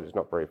Baghdad is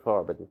not very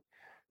far, but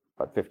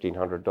about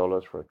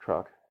 $1,500 for a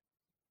truck.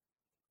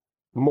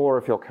 More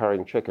if you're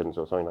carrying chickens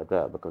or something like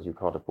that, because you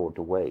can't afford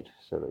to wait,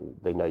 so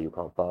they know you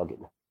can't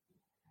bargain.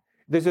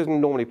 This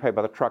isn't normally paid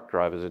by the truck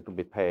drivers. It will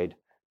be paid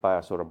by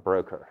a sort of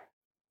broker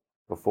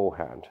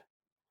beforehand.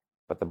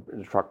 But the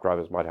truck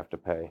drivers might have to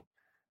pay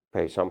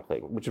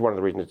something, which is one of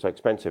the reasons it's so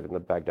expensive in the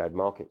Baghdad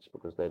markets,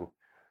 because then,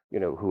 you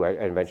know, who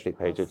eventually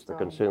pays it's the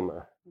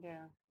consumer.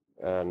 Yeah.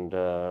 And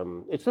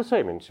it's the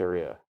same in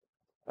Syria.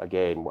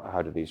 Again,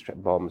 how do these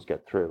bombs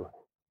get through?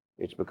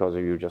 It's because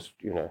you just,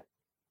 you know,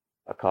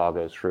 a car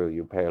goes through,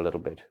 you pay a little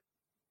bit,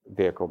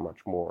 vehicle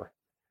much more.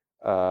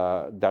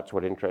 That's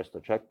what interests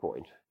the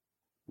checkpoint,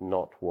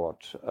 not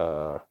what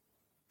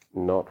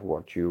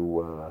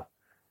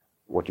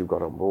you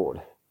got on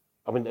board.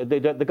 I mean,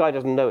 the guy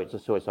doesn't know it's a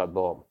suicide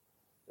bomb.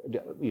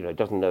 You know,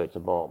 doesn't know it's a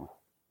bomb,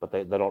 but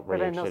they're not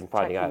really interested in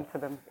finding out.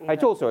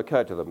 It's also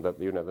occurred to them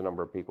that, you know, the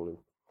number of people who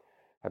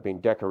have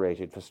been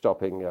decorated for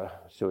stopping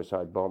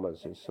suicide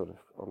bombers is sort of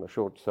on the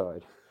short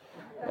side,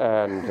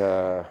 and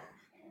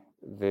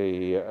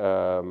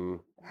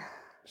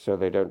so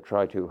they don't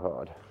try too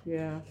hard.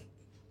 Yeah.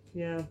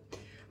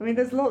 I mean,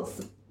 there's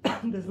lots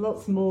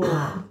more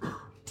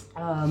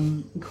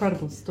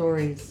incredible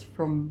stories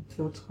from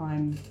your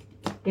time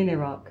in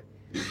Iraq,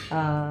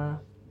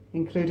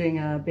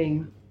 including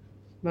being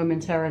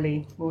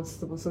momentarily or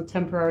sort of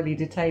temporarily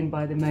detained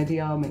by the Mahdi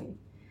army.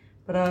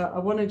 But I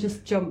want to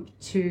just jump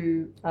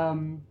to, you're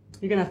going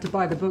to have to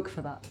buy the book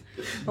for that.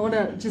 I want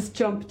to just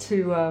jump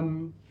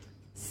to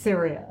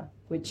Syria,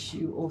 which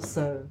you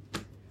also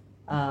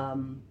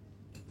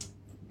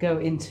go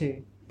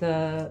into.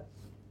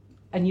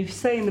 And you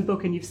say in the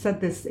book, and you've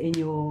said this in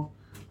your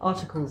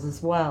articles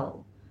as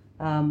well,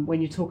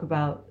 when you talk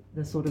about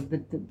the sort of the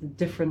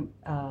different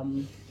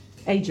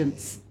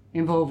agents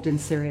involved in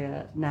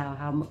Syria now,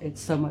 how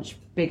it's so much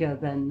bigger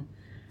than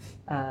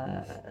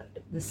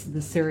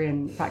the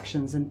Syrian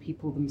factions and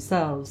people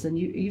themselves. And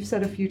you've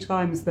said a few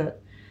times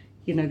that,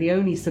 the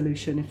only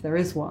solution, if there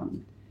is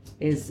one,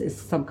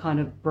 is some kind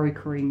of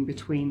brokering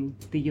between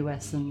the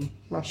US and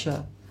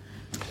Russia.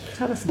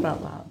 Tell us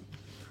about that.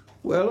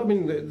 Well, I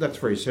mean, that's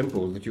very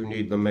simple, that you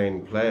need the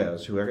main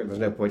players who there's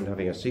no point in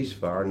having a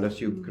ceasefire unless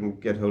you can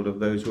get hold of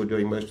those who are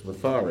doing most of the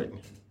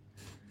firing.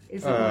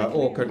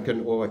 Or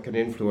can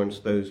influence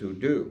those who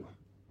do.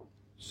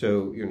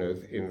 So,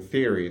 in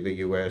theory, the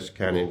US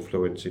can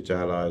influence its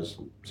allies,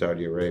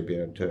 Saudi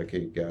Arabia and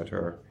Turkey,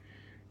 Qatar,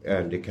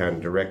 and it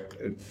can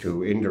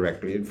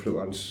indirectly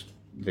influence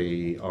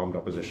the armed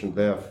opposition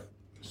they're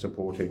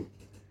supporting,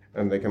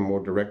 and they can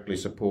more directly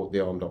support the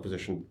armed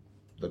opposition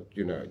that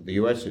the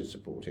US is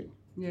supporting.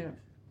 Yeah.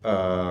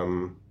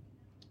 The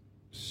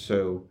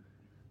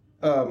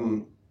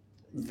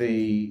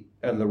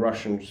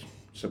Russians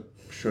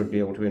should be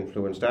able to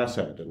influence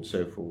Assad and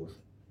so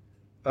forth.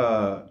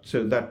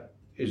 So that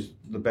is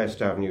the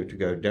best avenue to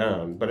go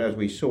down. But as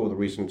we saw the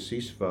recent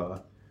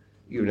ceasefire,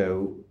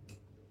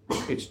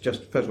 it's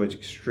just, first of all, it's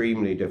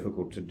extremely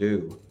difficult to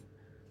do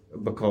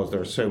because there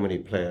are so many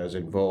players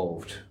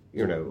involved,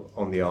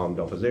 on the armed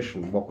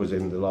opposition. What was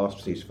in the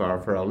last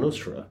ceasefire for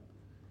al-Nusra?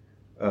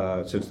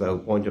 Since the whole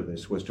point of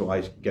this was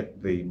to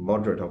get the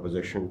moderate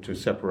opposition to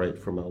separate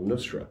from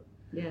al-Nusra.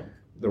 Yeah.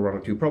 There are one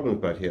or two problems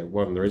about here.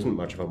 One, there isn't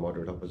much of a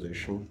moderate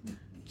opposition.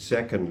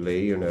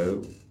 Secondly,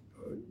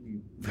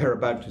 they're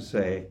about to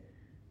say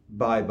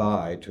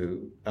bye-bye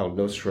to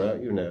al-Nusra,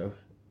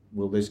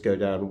 Will this go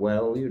down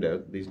well?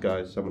 These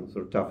guys, some of the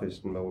sort of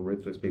toughest and more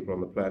ruthless people on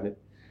the planet,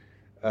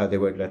 they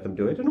won't let them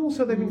do it. And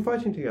also, they've been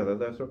fighting together.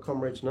 They're sort of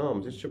comrades in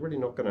arms. It's really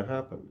not going to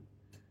happen.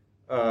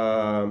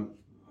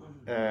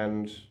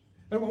 And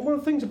one of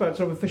the things about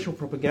sort of official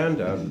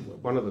propaganda,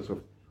 one of the sort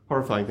of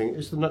horrifying things,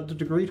 is the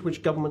degree to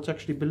which governments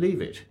actually believe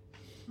it.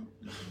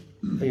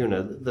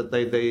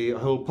 That the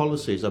whole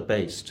policies are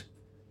based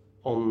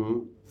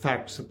on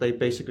facts that they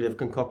basically have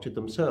concocted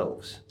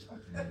themselves.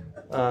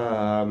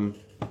 Why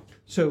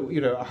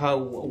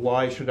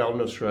should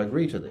al-Nusra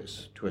agree to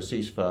this, to a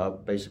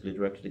ceasefire basically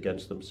directed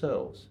against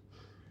themselves?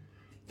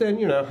 Then,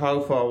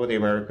 how far were the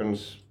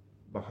Americans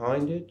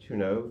behind it?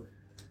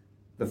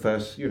 The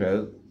first,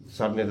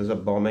 suddenly there's a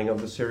bombing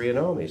of the Syrian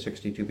army.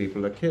 62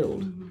 people are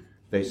killed. Mm-hmm.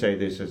 They say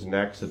this is an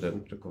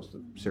accident. Of course,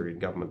 the Syrian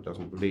government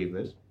doesn't believe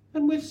this.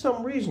 And with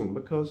some reason,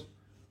 because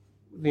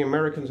the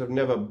Americans have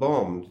never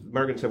bombed. The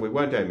Americans said we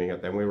weren't aiming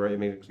at them, we were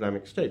aiming at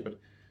Islamic State. But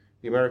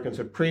the Americans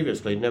had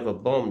previously never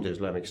bombed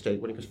Islamic State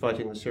when it was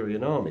fighting the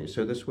Syrian army.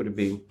 So this would have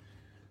been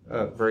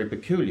very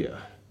peculiar.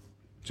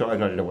 So I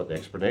don't know what the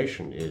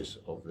explanation is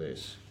of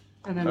this.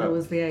 And then there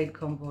was the aid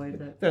convoy.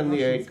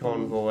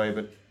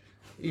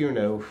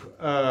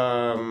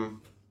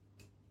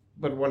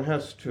 But one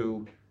has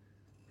to,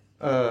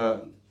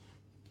 they're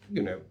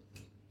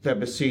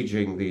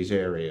besieging these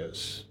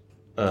areas.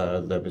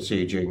 They're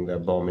besieging, they're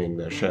bombing,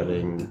 they're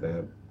shelling,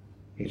 they're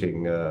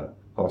hitting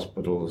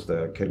hospitals,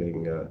 they're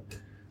killing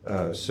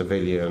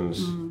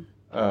civilians.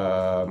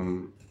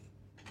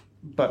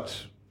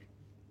 But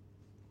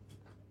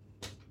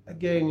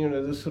again,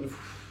 this sort of,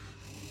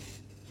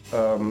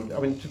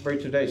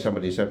 today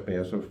somebody sent me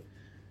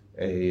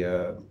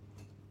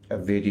a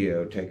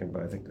video taken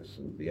by, I think,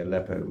 the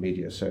Aleppo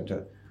Media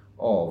Center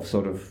of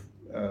sort of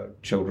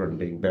children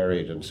being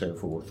buried and so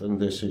forth, and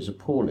this is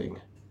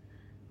appalling.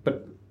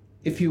 But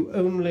if the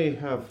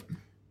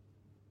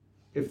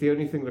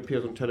only thing that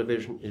appears on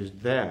television is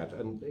that,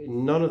 and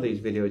in none of these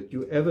videos do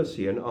you ever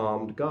see an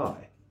armed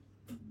guy.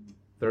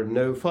 There are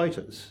no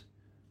fighters,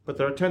 but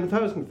there are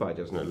 10,000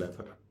 fighters in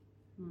Aleppo.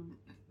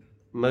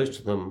 Most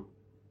of them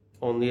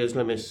on the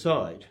Islamist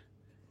side.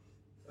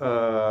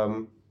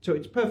 So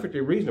it's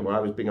perfectly reasonable. I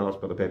was being asked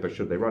by the paper,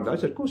 should they run? I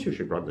said, of course you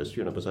should run this,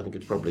 because I think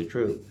it's probably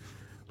true.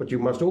 But you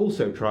must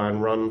also try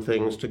and run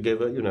things to give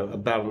a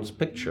balanced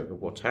picture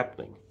of what's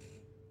happening.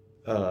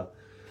 Of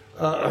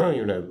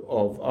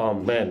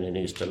armed men in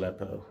East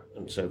Aleppo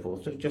and so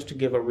forth, so just to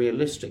give a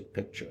realistic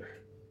picture.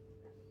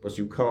 Because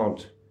you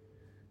can't,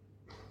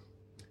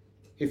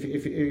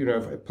 if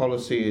a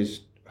policy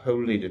is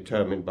wholly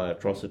determined by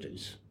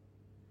atrocities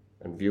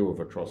and view of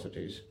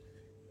atrocities,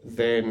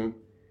 then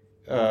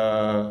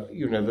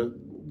the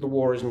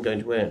war isn't going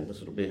to end.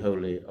 This will be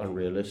wholly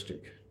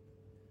unrealistic.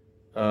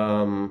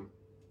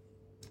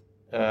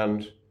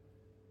 And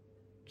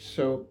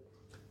so,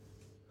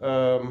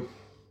 sorry,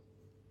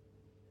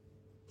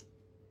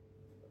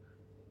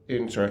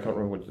 I can't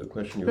remember what the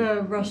question was.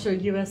 The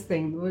Russia-US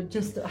thing,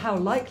 just how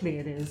likely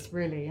it is,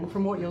 really, and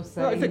from what you're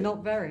saying,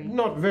 not very.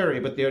 Not very,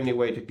 but the only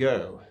way to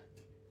go.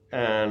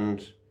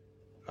 And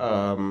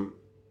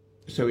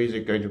so is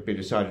it going to be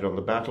decided on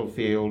the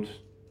battlefield,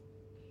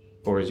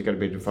 or is it going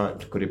to be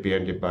could it be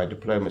ended by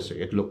diplomacy?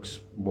 It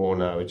looks more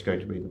now it's going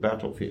to be the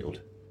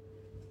battlefield.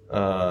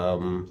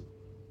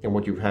 And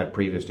what you've had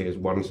previously is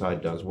one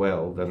side does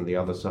well, then the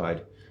other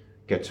side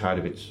gets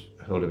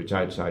hold of its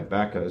outside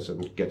backers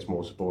and gets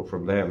more support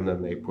from them,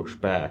 then they push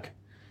back.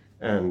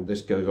 And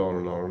this goes on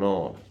and on and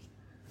on.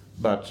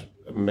 But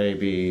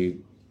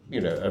maybe,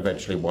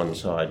 eventually one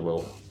side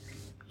will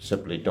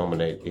simply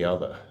dominate the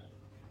other.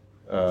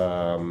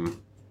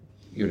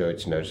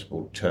 It's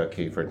noticeable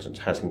Turkey, for instance,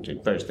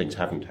 various things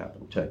haven't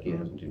happened. Turkey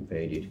hasn't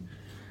invaded.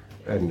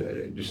 And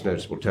it's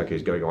noticeable Turkey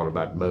is going on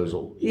about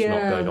Mosul. It's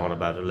not going on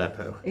about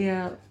Aleppo.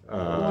 Yeah,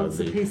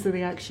 wants a piece of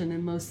the action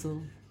in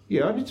Mosul.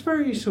 Yeah, and it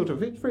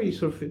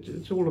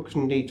all looks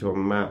neat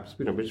on maps,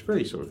 but it's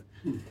very sort of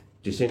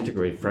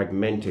disintegrated,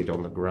 fragmented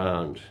on the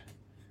ground.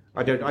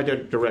 I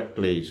don't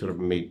directly sort of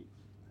meet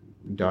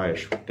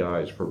Daesh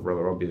guys for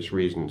rather obvious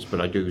reasons,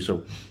 but I do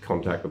sort of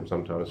contact them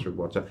sometimes through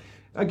WhatsApp.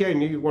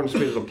 Again, you want to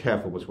be a little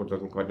careful with one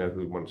doesn't quite know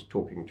who one's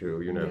talking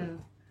to, Yeah.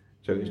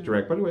 So it's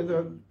direct. By the way,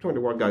 talking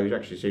to one guy who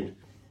actually seemed,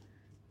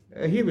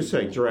 he was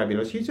saying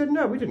Jarabulus. He said,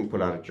 no, we didn't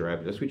pull out a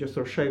Jarabulus. We just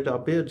sort of shaved our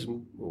beards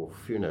and off,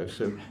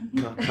 so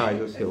our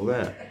ties are still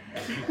there.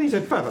 And he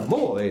said,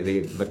 furthermore,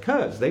 the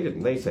Kurds,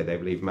 they say they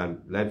believe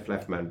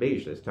left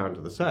Manbij, this town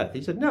to the south.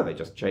 He said, no, they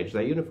just changed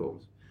their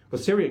uniforms.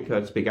 Well, Syrian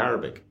Kurds speak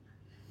Arabic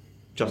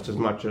just as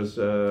much as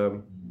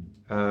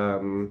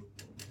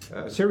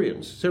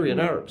Syrian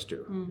Arabs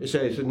do.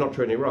 It's not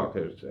true in Iraq.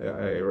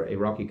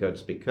 Iraqi Kurds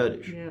speak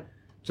Kurdish. Yeah.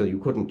 So you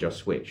couldn't just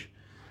switch,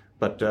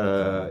 but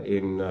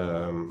in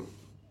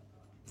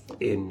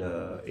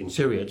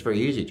Syria it's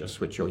very easy. Just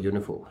switch your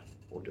uniform.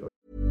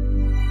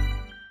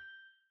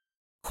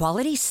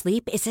 Quality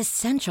sleep is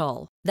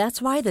essential.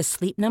 That's why the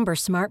Sleep Number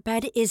Smart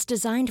Bed is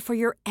designed for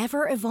your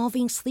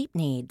ever-evolving sleep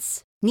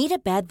needs. Need a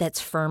bed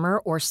that's firmer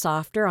or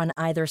softer on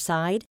either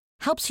side?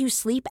 Helps you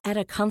sleep at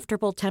a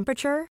comfortable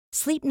temperature?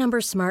 Sleep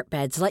Number Smart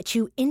Beds let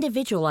you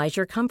individualize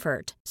your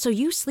comfort so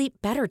you sleep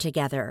better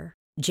together.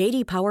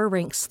 J.D. Power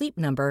ranks Sleep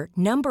Number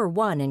number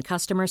 1 in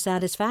customer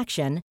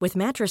satisfaction with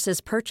mattresses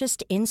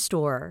purchased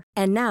in-store.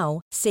 And now,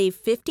 save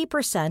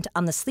 50%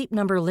 on the Sleep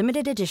Number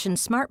Limited Edition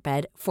Smart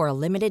Bed for a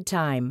limited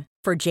time.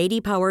 For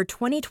J.D. Power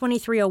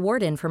 2023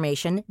 award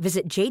information,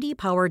 visit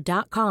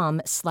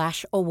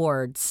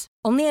jdpower.com/awards.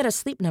 Only at a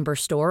Sleep Number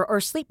store or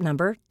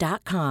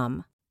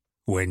sleepnumber.com.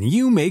 When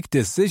you make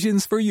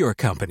decisions for your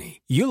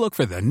company, you look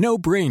for the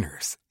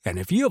no-brainers. And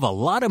if you have a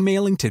lot of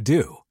mailing to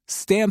do,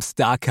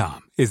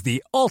 Stamps.com is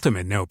the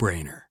ultimate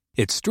no-brainer.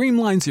 It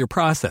streamlines your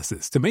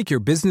processes to make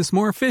your business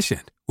more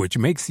efficient, which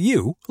makes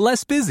you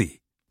less busy.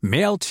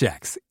 Mail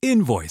checks,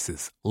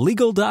 invoices,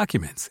 legal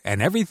documents,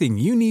 and everything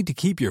you need to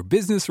keep your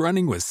business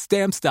running with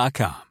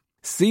Stamps.com.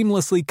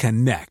 Seamlessly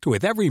connect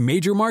with every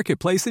major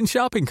marketplace and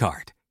shopping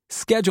cart.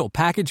 Schedule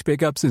package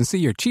pickups and see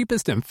your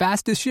cheapest and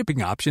fastest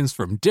shipping options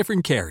from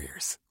different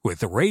carriers,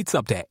 with rates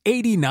up to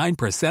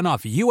 89%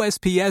 off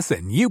USPS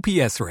and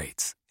UPS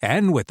rates.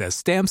 And with the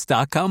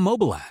Stamps.com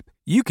mobile app,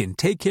 you can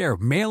take care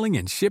of mailing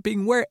and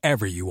shipping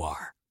wherever you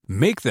are.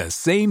 Make the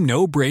same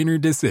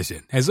no-brainer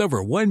decision as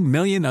over 1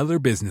 million other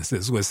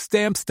businesses with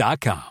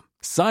Stamps.com.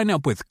 Sign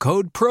up with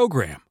code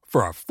PROGRAM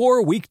for a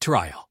 4-week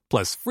trial,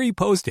 plus free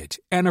postage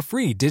and a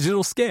free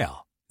digital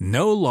scale.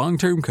 No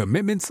long-term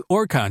commitments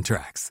or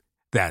contracts.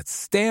 That's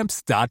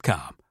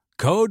Stamps.com.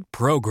 Code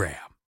PROGRAM.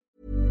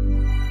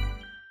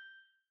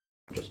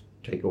 Just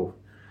take off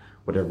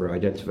whatever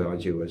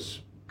identifies you as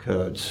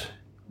Kurds.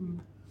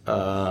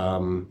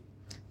 And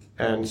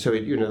so,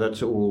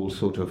 that's all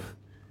sort of,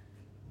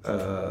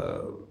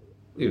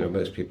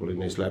 most people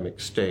in Islamic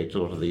State,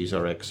 a lot of these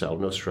are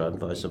ex-al-Nusra and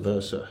vice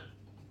versa.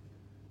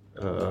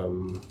 I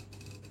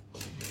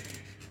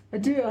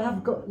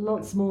have got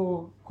lots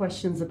more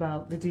questions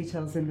about the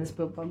details in this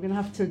book, but I'm going to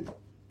have to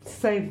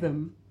save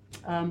them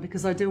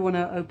because I do want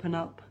to open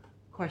up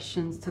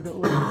questions to the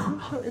audience. I'm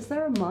not sure, is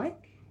there a mic?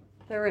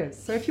 There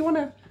is. So if you want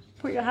to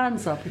put your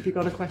hands up if you've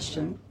got a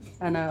question,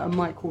 and a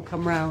mic will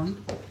come round.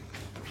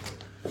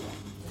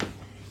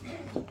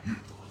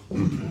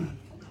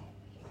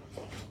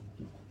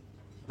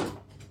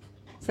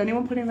 Is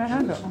anyone putting their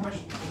hand up? A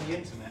question from the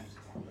internet.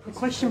 A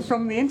question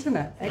from the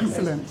internet.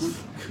 Excellent.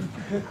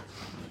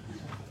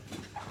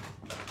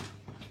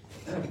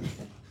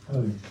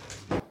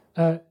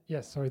 Hello.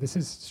 Yes, sorry, this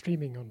is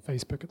streaming on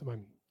Facebook at the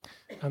moment.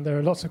 And there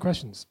are lots of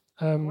questions.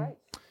 Right.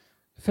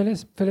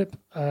 Philip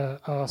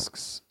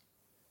asks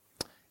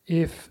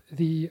if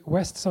the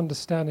West's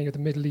understanding of the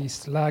Middle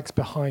East lags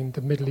behind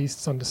the Middle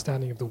East's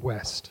understanding of the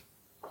West.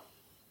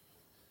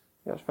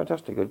 Yes,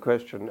 fantastic, good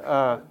question.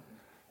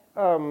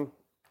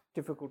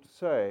 Difficult to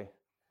say.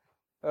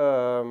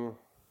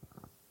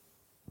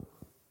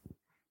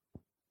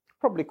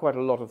 Probably quite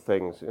a lot of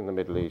things in the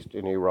Middle East,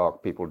 in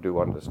Iraq, people do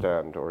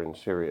understand, or in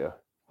Syria.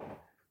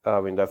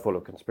 They're full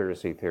of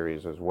conspiracy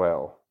theories as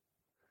well.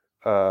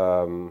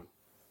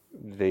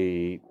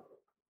 The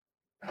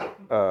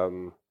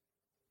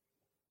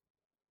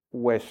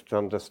West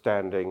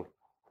understanding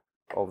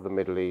of the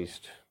Middle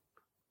East,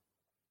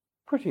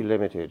 pretty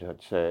limited,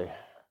 I'd say.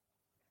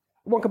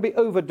 One can be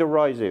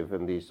over-derisive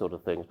in these sort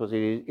of things, because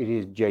it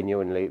is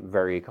genuinely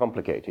very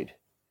complicated.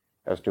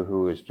 as to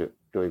who is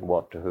doing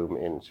what to whom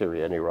in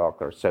Syria and Iraq.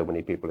 There are so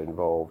many people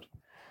involved,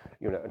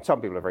 and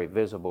some people are very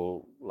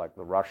visible, like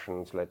the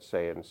Russians, let's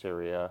say, in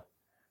Syria,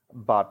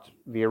 but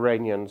the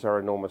Iranians are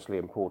enormously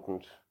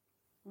important,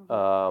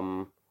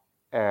 and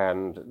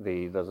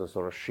there's a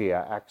sort of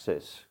Shia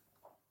axis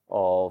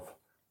of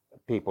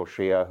people,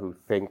 Shia, who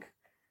think,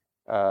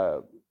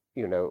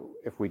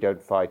 if we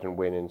don't fight and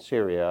win in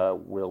Syria,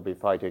 we'll be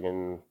fighting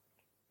in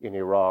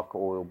Iraq,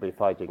 or we'll be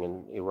fighting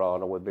in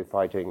Iran, or we'll be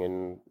fighting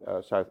in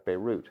South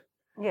Beirut.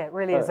 Yeah, it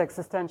really is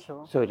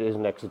existential. So it is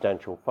an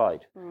existential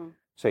fight.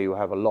 So you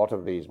have a lot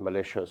of these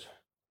militias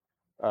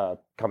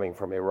coming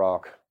from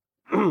Iraq,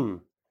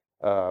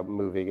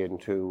 moving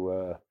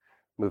into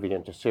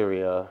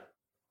Syria.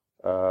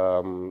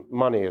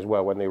 Money as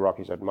well. When the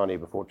Iraqis had money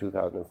before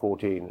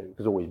 2014, it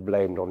was always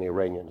blamed on the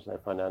Iranians.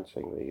 They're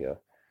financing the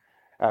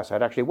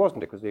Assad. Actually, it wasn't,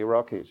 because the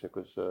Iraqis. It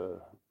was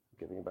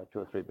giving about 2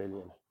 or 3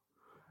 billion.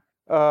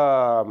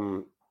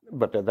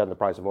 But then the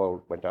price of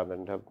oil went down. They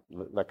didn't have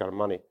that kind of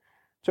money.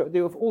 So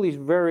there were all these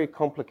very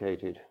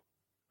complicated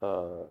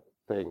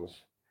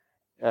things,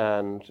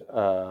 and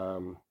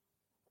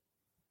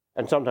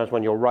sometimes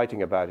when you're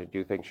writing about it,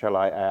 you think, shall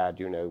I add,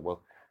 the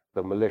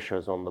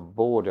militias on the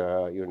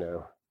border,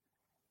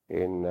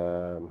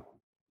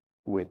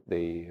 with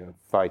the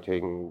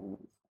fighting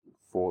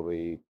for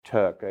the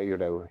Turk, in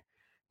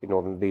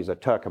northern, these are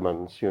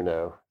Turkomans,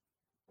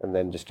 and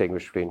then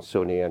distinguish between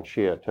Sunni and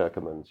Shia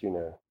Turkomans,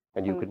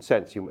 and you can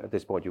sense at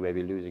this point you may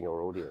be losing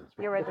your audience.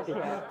 Your editor's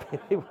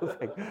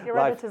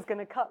going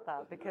to cut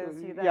that,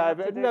 because you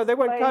then no, they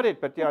won't cut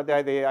it, but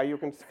you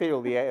can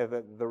feel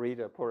the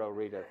reader, poor old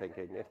reader,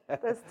 thinking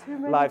there's too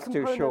many life's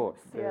components. too short.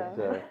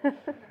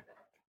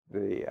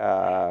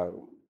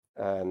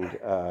 And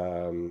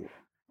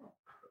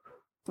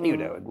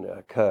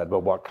Kurd,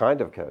 well, what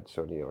kind of Kurd,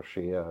 Sunni or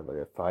Shia,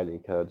 the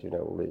Faili Kurds,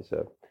 all these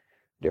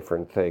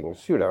different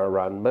things,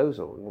 around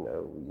Mosul,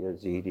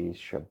 Yazidis,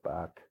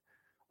 Shabak,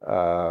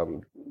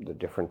 the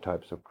different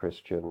types of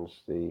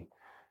Christians,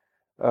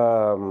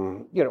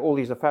 all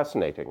these are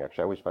fascinating,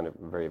 actually. I always find it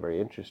very, very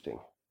interesting.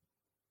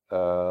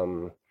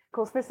 Of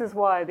course, this is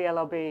why the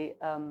LRB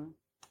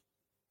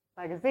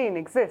magazine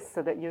exists,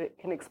 so that you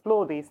can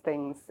explore these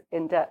things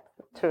in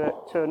depth to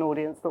an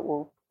audience that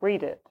will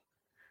read it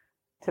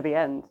to the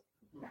end.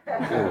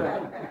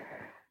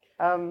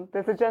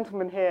 There's a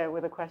gentleman here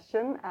with a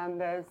question, and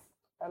there's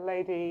a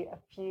lady a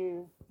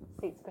few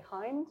seats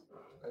behind.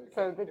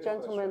 So the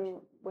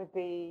gentleman with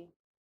who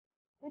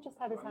just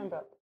had his hand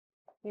up?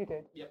 You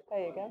did. Yep.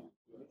 There you go.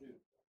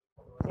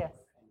 Yes.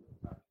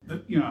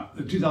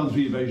 The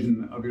 2003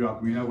 invasion of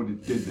Iraq, we know what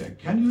it did there.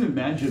 Can you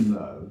imagine,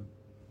 though,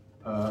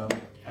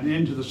 an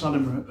end to the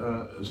Saddam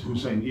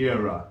Hussein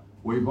era,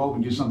 or evolve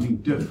into something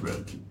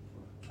different,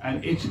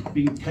 and it's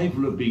being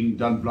capable of being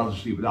done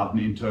bloodlessly without an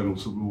internal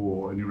civil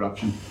war and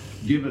eruption,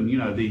 given,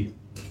 the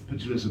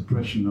pitiless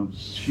oppression of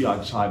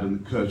Shiite side and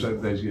the Kurds over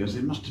those years?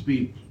 There must have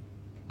been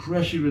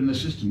pressure in the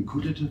system.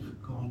 Could it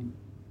have gone?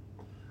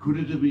 Could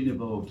it have been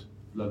evolved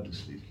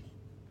bloodlessly?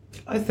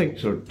 I think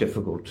sort of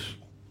difficult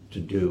to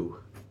do.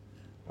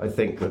 I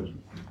think that,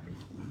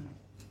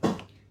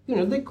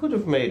 they could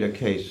have made a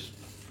case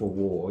for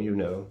war,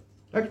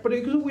 but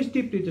it was always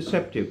deeply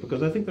deceptive,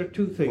 because I think there are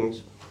two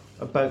things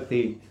about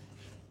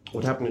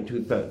what happened in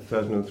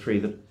 2003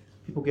 that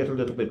people get a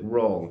little bit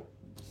wrong,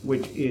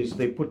 which is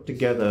they put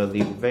together the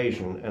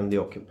invasion and the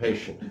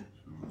occupation.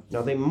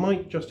 Now, they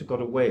might just have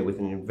got away with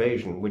an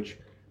invasion which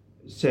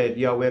said,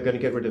 we're going to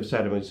get rid of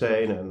Saddam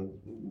Hussein and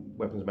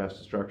weapons of mass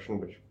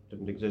destruction, which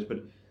didn't exist,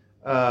 but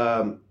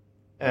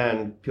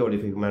and purely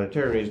for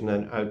humanitarian reason,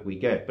 and out we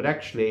get. But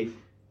actually,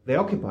 they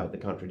occupied the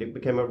country. It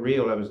became I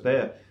was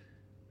there,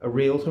 a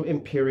real sort of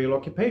imperial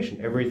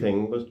occupation.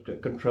 Everything was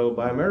controlled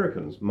by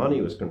Americans.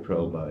 Money was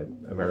controlled by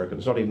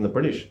Americans, not even the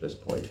British at this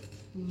point,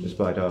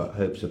 despite our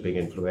hopes of being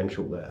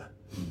influential there.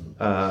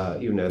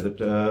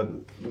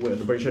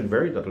 The British had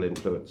very little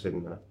influence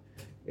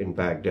in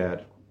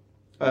Baghdad.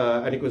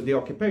 And it was the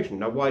occupation.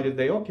 Now, why did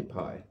they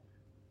occupy?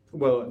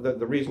 Well,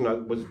 the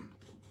reason was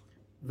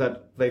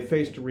that they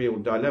faced a real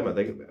dilemma,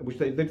 which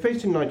they'd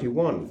faced in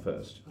 91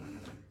 first.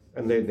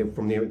 And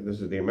this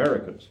is the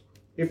Americans.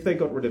 If they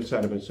got rid of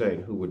Saddam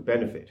Hussein, who would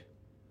benefit?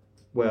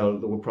 Well,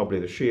 probably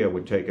the Shia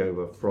would take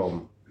over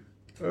from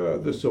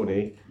the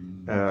Sunni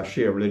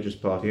Shia religious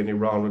party, and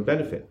Iran would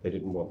benefit. They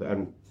didn't want that,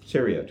 and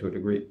Syria to a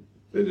degree.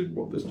 They didn't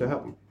want this to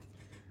happen.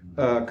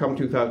 Come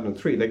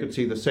 2003, they could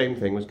see the same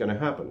thing was going to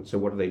happen. So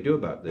what do they do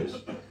about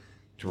this?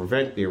 To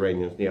prevent the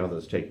Iranians and the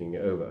others taking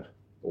over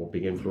or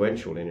being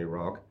influential in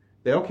Iraq,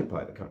 they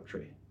occupy the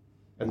country.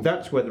 And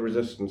that's where the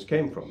resistance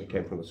came from. It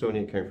came from the Sunni,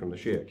 it came from the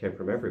Shia, it came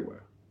from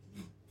everywhere.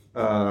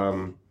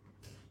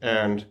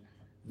 And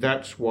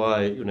that's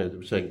why, they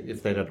were saying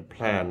if they'd had a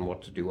plan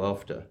what to do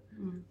after.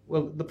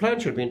 Well, the plan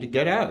should have been to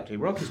get out.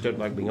 Iraqis don't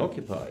like being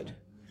occupied.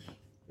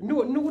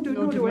 Nor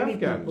do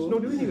Afghans. Nor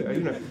do any,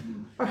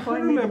 I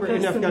remember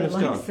in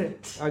Afghanistan.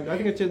 I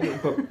think it's in the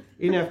book.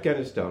 In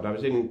Afghanistan, I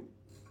was in.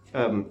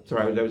 I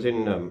was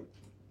in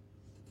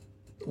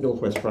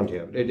Northwest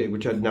Frontier,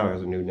 which now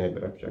has a new name,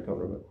 but actually I can't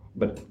remember.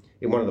 But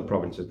in one of the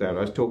provinces there,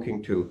 I was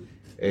talking to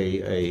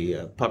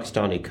a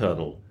Pakistani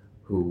colonel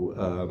who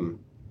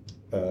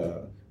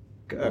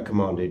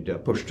commanded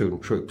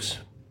Pashtun troops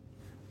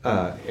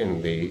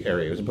in the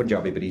area. He was a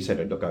Punjabi, but he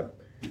said, look,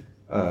 he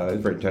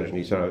was very intelligent.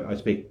 He said, I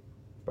speak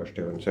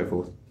Pashto and so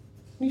forth.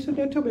 And he said,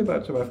 yeah, tell me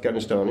about some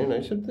Afghanistan.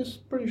 He said, this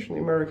British and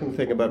American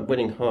thing about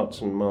winning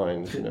hearts and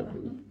minds,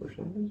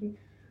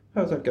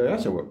 how's that going? I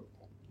said, well,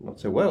 not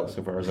so well,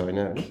 so far as I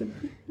know.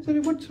 He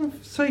said, what sort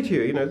of say to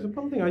you? The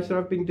one thing I said,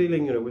 I've been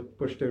dealing, with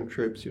Pashtun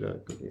troops,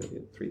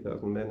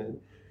 3,000 men,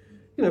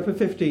 for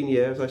 15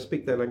 years, I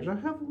speak their language. I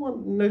haven't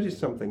noticed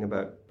something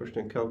about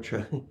Pashtun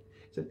culture. He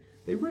said,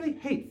 they really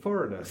hate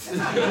foreigners.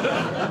 That's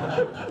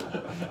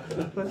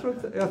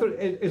what I thought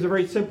it is a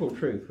very simple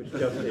truth, which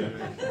just in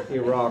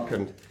Iraq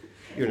and,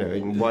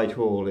 in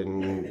Whitehall,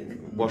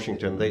 in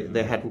Washington,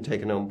 they hadn't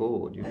taken on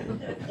board.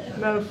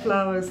 No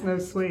flowers, no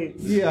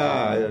sweets.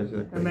 Yeah,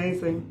 exactly.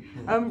 Amazing.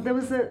 There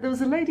was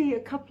a lady,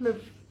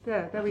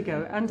 there we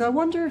go. And I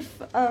wonder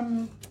if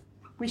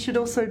we should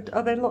also,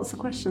 are there lots of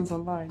questions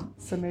online?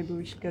 So maybe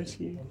we should go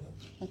to you.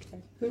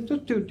 Okay.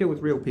 Just deal with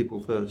real people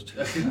first.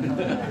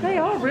 They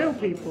are real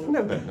people.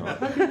 No, they're not.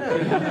 How do you know?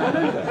 I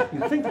know that.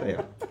 You think they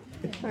are.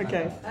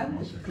 Okay.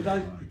 Could I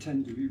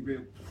pretend to be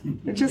real?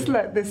 Just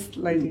let this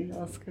lady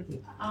ask her.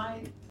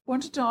 I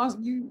wanted to ask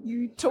you.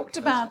 You talked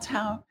about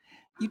how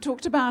the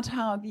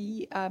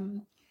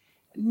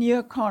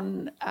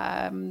neocon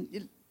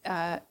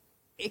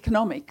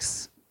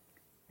economics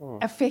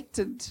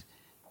affected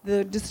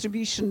the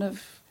distribution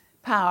of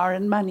power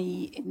and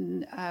money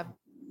in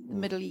the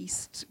Middle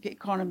East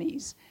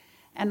economies.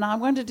 And I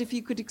wondered if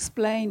you could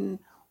explain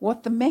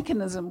what the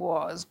mechanism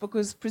was,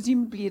 because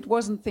presumably it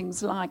wasn't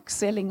things like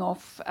selling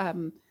off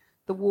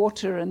the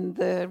water and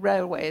the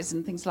railways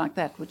and things like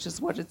that, which is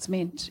what it's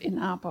meant in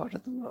our part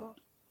of the world.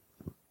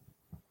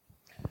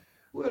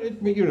 Well,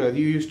 you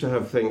used to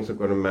have things that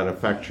were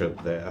manufactured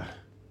there.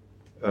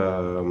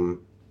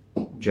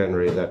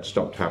 Generally, that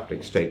stopped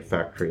happening. State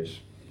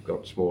factories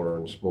got smaller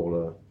and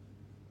smaller.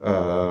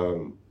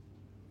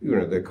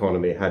 The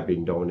economy had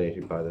been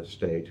dominated by the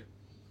state.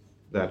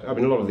 A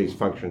lot of these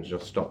functions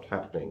just stopped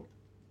happening.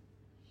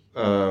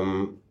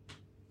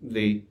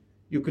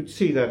 You could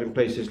see that in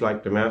places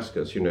like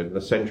Damascus,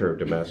 the center of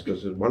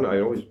Damascus. It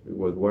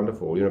was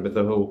wonderful,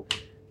 but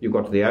you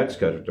got to the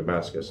outskirts of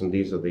Damascus, and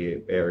these are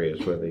the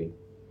areas where the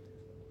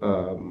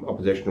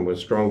opposition was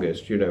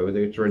strongest.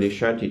 It's really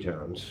shanty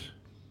towns.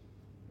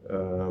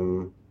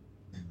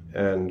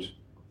 And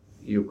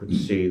you could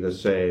see the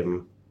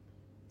same,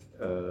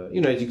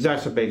 it's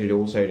exacerbated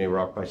also in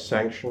Iraq by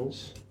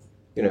sanctions.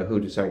 Who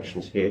do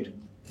sanctions hit?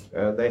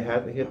 They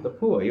hit the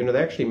poor.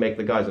 They actually make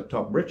the guys at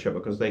top richer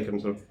because they can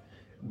sort of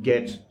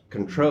get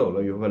control,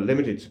 or you have a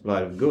limited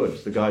supply of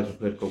goods. The guys with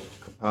political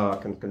power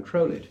can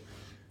control it.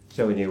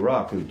 So in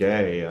Iraq,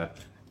 Uday,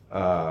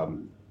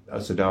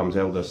 Saddam's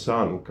eldest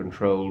son,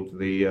 controlled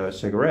the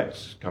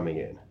cigarettes coming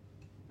in.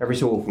 Every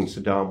so often,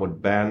 Saddam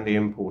would ban the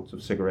imports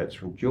of cigarettes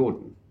from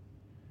Jordan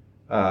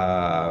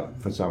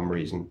for some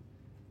reason.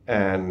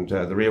 And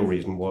the real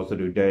reason was that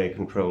Uday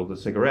controlled the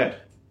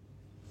cigarette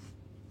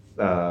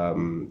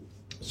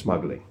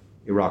smuggling.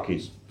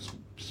 Iraqis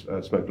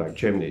smoked like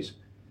chimneys.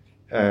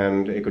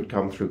 And it could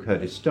come through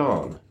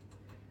Kurdistan.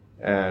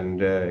 And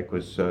it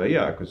was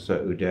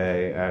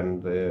Uday,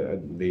 and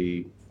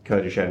the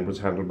Kurdish end was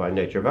handled by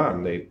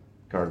Nechavan, the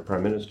current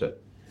Prime Minister,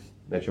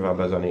 Nechavan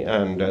Barzani.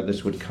 And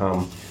this would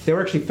come... They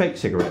were actually fake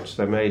cigarettes.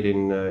 They're made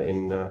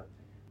in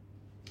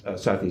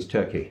southeast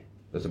Turkey.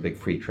 There's a big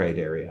free trade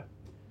area,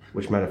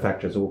 which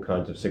manufactures all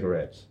kinds of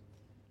cigarettes,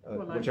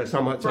 which are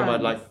somewhat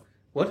like...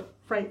 What?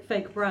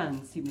 Fake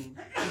brands, you mean?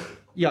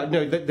 Yeah,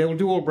 no, they will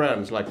do all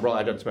brands, like,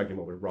 I don't smoke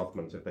anymore with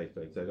Rothmans, if they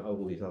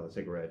all these other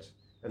cigarettes.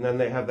 And then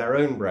they have their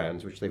own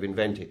brands, which they've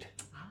invented.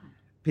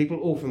 People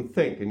often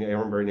think, and I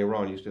remember in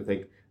Iran, used to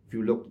think, if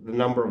you looked the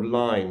number of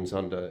lines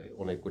under,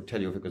 on it would tell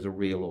you if it was a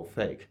real or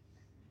fake.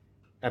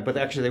 But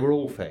actually, they were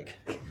all fake.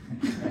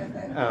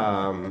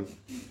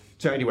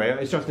 So anyway,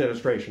 it's just an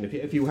illustration.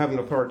 If you have an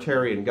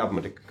authoritarian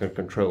government that can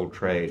control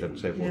trade and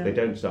so forth, they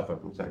don't suffer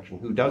from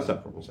sanctions. Who does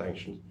suffer from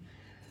sanctions?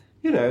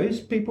 It's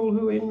people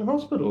who are in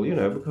hospital,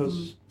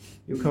 because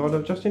you can't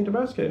have just in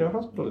Damascus, in a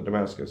hospital in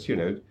Damascus,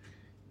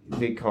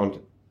 they can't,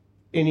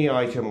 any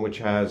item which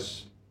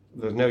has,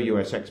 there's no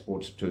US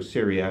exports to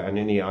Syria, and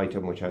any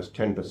item which has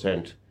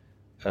 10%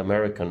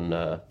 American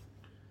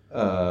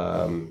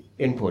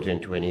input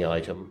into any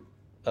item,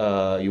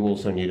 you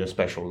also need a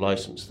special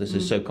license. This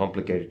is so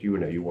complicated,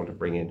 you want to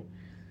bring in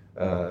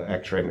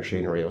X-ray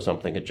machinery or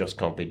something, it just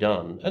can't be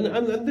done.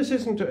 And this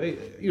isn't,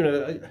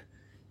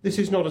 this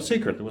is not a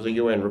secret. There was a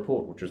UN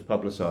report which was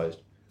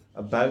publicized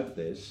about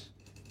this,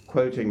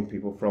 quoting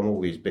people from all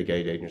these big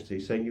aid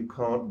agencies, saying you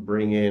can't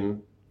bring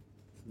in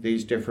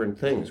these different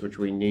things which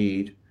we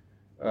need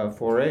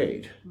for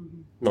aid,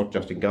 not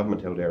just in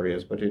government-held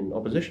areas, but in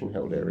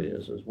opposition-held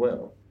areas as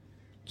well.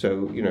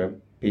 So,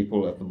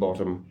 people at the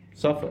bottom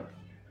suffer.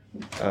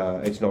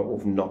 It's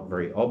often not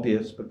very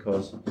obvious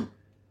because,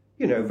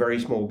 very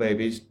small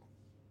babies,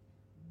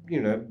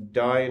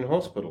 die in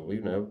hospital,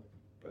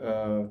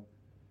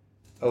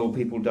 old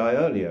people die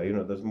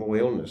earlier, there's more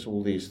illness,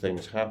 all these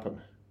things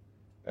happen.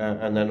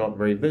 And they're not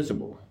very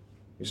visible.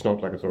 It's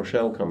not like a sort of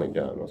shell coming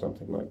down or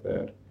something like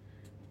that.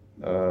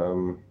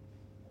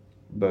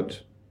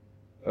 But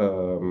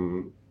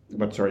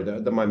sorry,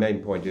 my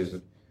main point is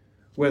that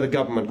where the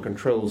government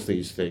controls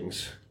these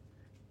things,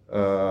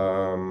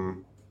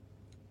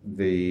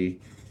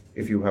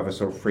 if you have a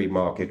sort of free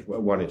market,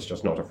 one, it's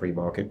just not a free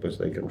market because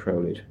they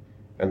control it,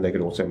 and they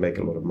can also make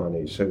a lot of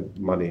money. So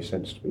money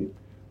tends to be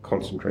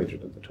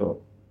concentrated at the top.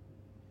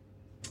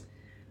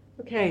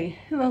 Okay,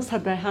 who else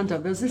had their hand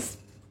up? There's this.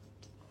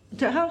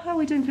 How are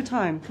we doing for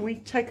time? Can we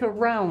take a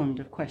round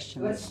of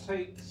questions? Let's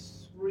take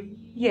 3.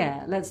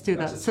 Yeah, let's do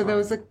that. So there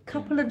was a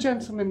couple of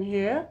gentlemen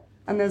here,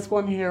 and there's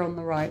one here on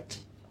the right.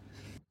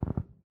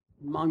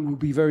 Mine will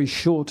be very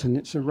short, and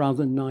it's a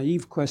rather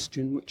naive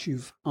question, which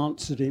you've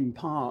answered in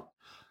part.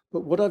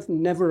 But what I've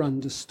never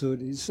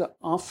understood is that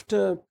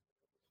after,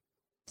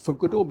 for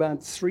good or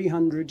bad,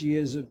 300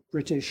 years of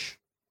British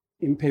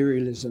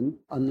imperialism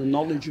and the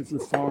knowledge of the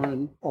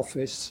Foreign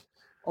Office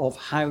of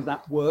how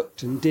that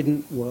worked and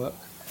didn't work,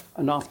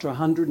 and after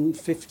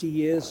 150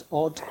 years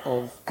odd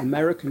of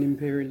American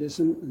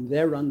imperialism and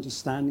their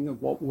understanding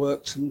of what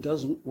works and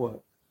doesn't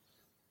work,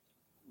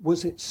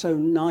 was it so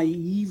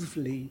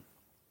naively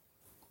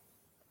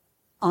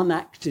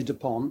unacted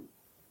upon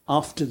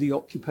after the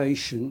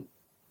occupation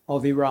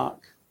of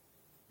Iraq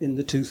in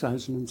the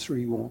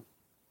 2003 war?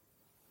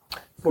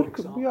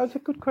 Yeah, it's a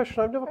good question.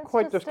 I've never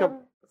quite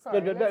discovered.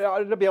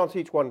 Let me answer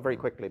each one very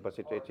quickly, but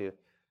sorry.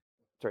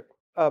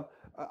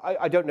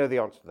 I don't know the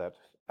answer to that,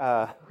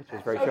 which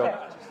is very short.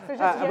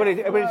 But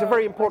it's a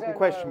very important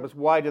question. Was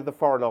why did the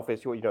Foreign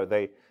Office,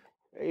 they,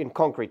 in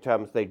concrete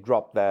terms, they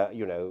dropped their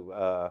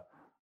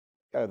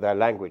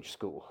language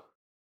school.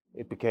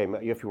 It became,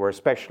 if you were a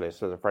specialist,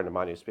 there's a friend of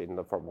mine was in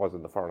the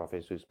Foreign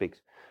Office who speaks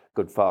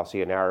good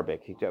Farsi and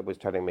Arabic. He was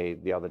telling me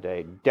the other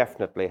day,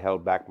 definitely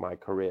held back my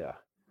career.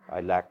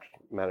 I lacked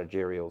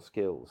managerial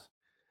skills.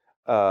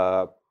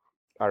 I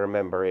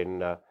remember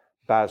in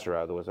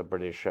Basra, there was a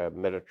British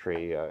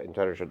military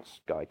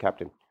intelligence guy,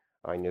 captain,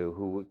 I knew,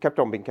 who kept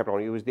on.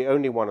 He was the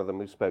only one of them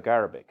who spoke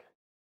Arabic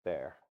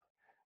there.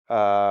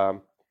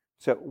 So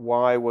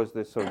why was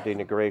this sort of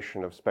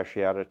denigration of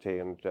speciality?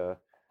 And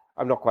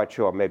I'm not quite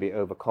sure, maybe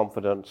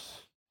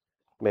overconfidence.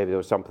 Maybe there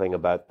was something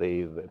about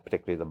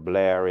particularly the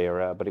Blair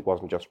era, but it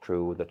wasn't just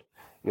true that,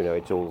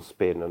 it's all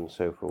spin and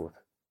so forth.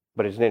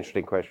 But it's an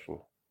interesting question.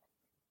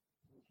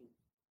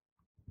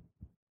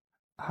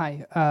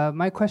 Hi,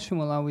 my question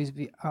will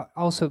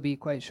also be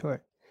quite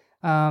short.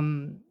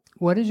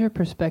 What is your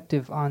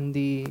perspective on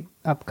the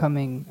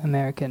upcoming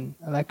American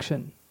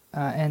election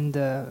and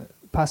the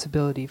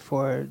possibility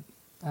for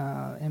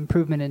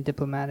improvement in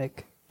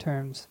diplomatic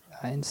terms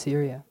in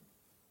Syria?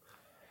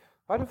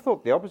 I'd have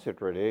thought the opposite,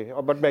 really,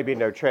 but maybe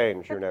no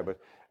change, But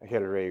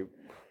Hillary,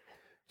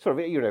 sort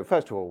of,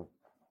 first of all,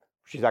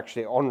 she's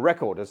actually on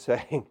record as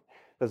saying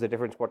there's a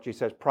difference what she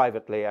says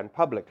privately and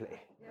publicly,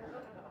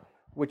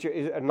 which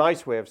is a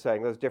nice way of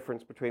saying there's a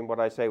difference between what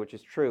I say, which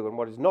is true, and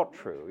what is not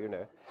true,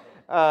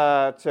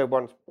 So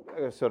one's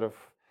sort of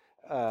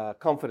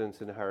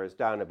confidence in her is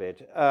down a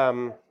bit.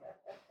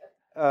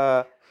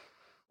 How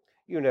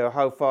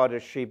far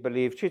does she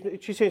believe?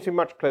 She seems to be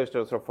much closer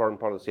to the sort of foreign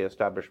policy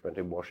establishment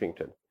in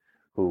Washington,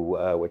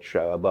 which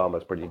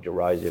Obama's pretty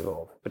derisive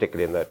of,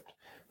 particularly in that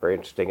very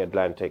interesting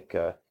Atlantic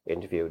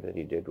interview that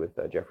he did with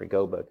Jeffrey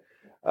Goldberg.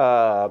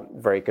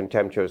 Very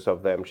contemptuous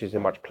of them. She's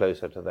much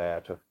closer to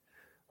that.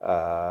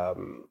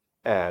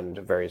 And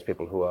various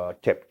people who are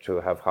tipped to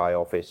have high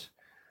office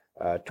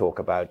talk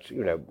about,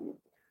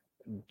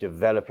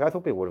 developing, I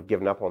thought people would have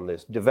given up on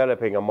this,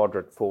 developing a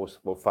moderate force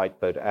will fight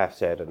both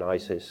Assad and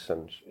ISIS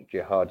and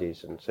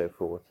jihadis and so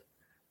forth.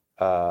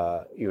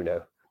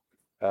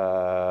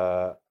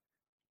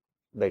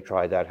 They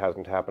tried that,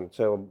 hasn't happened.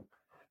 So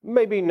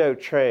maybe no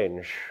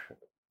change.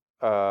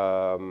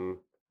 But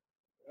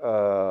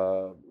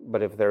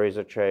if there is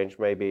a change,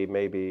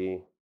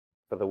 maybe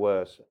for the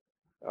worse.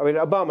 I mean,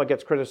 Obama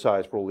gets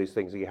criticized for all these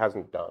things he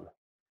hasn't done.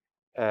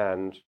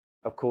 And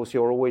of course,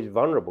 you're always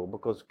vulnerable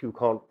because you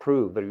can't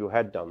prove that you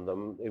had done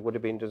them. It would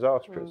have been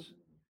disastrous. Mm.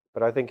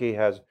 But I think he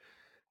has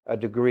a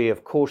degree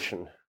of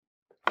caution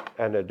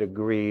and a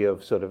degree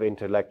of sort of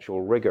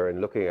intellectual rigor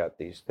in looking at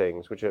these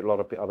things, which a lot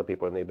of other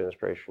people in the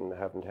administration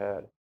haven't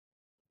had.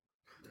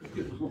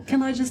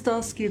 Can I just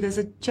ask you, there's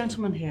a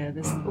gentleman here,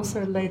 there's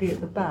also a lady at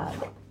the back,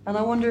 and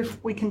I wonder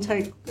if we can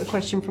take a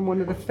question from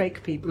one of the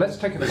fake people. Let's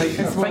take a fake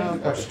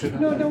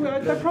question. No,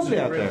 they're probably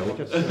out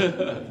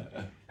there.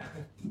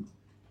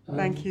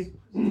 Thank you.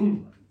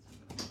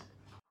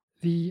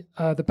 The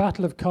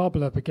Battle of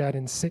Karbala began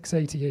in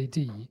 680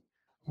 AD.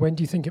 When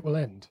do you think it will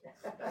end?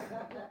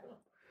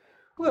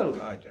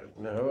 Well, I don't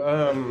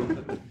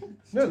know.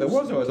 No, there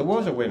was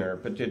a winner,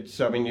 but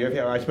it's. I mean,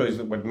 I suppose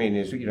that what I mean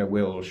is,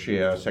 will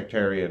Shia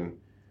sectarian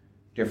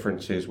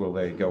differences, will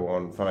they go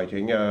on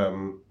fighting?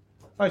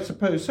 I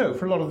suppose so.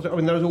 For a lot of,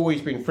 there's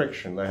always been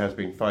friction. There has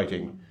been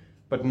fighting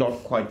but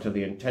not quite to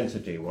the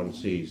intensity one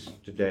sees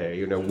today.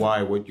 You know,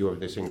 why would you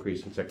have this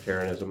increase in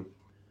sectarianism?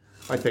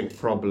 I think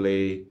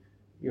probably,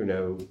 you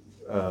know,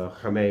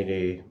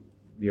 Khomeini,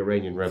 the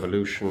Iranian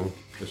Revolution,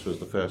 this was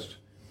the first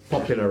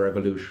popular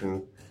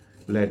revolution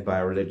led by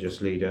a religious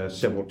leader.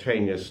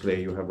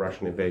 Simultaneously, you have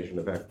Russian invasion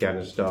of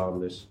Afghanistan.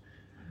 This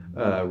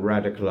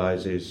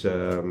radicalizes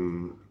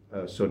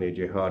Sunni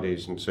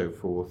jihadis and so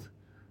forth.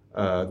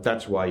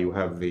 That's why you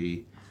have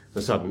the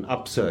sudden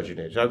upsurge in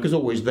it. Because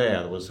always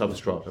there was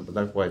substrata, but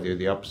that's why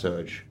the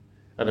upsurge.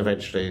 And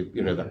eventually,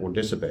 you know, that will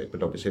dissipate,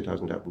 but obviously it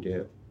hasn't happened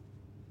yet.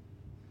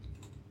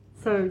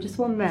 So just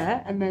one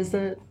there, and there's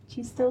a... Do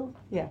you still?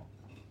 Yeah.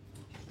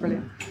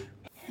 Brilliant.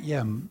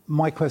 Yeah,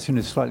 my question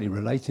is slightly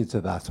related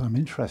to that. I'm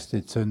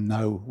interested to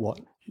know what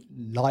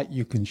light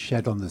you can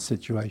shed on the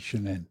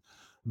situation in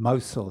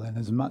Mosul, and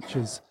as much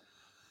as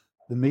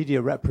the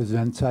media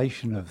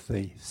representation of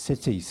the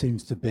city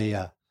seems to be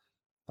a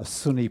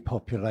Sunni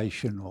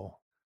population or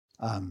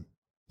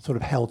sort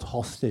of held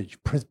hostage,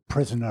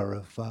 prisoner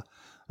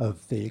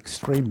of the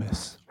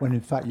extremists, when in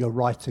fact your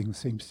writing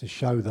seems to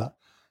show that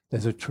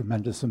there's a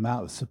tremendous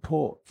amount of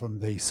support from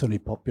the Sunni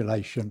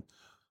population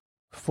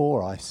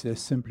for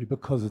ISIS, simply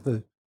because of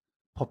the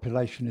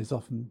population is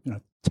often, you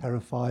know,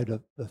 terrified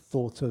of the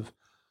thought of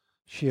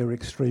Shia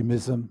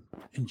extremism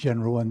in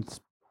general and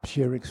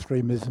Shia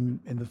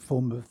extremism in the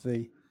form of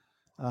the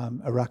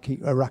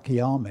Iraqi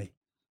army.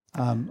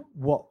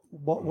 What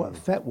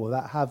effect will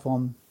that have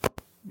on,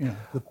 you know,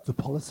 the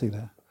policy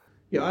there?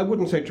 Yeah, I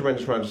wouldn't say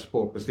tremendous amount of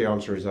support, because the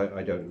answer is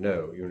I don't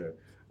know, you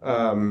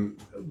know.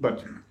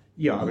 But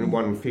yeah, I mean,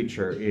 one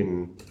feature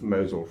in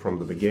Mosul from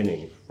the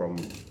beginning, from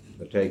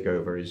the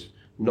takeover, is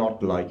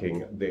not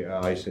liking the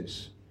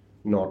ISIS,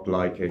 not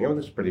liking, oh,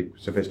 this is a pretty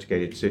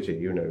sophisticated city,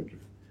 you know,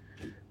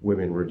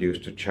 women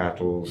reduced to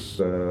chattels,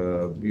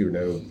 you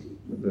know,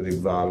 the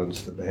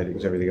violence, the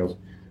beheadings, everything else.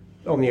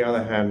 On the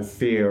other hand,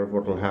 fear of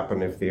what will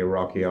happen if the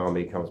Iraqi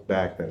army comes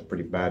back. That's a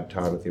pretty bad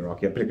time with the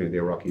Iraqi, particularly the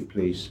Iraqi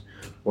police.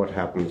 What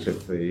happens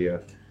if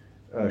the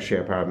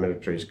Shia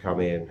paramilitaries come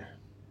in?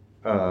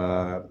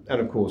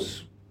 And of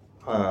course,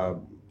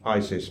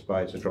 ISIS,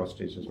 by its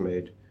atrocities, has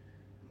made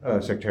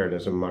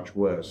sectarianism much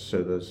worse.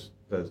 So there's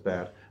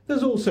that.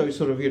 There's also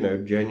sort of, you know,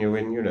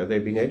 genuine, you know,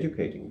 they've been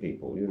educating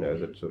people, you know,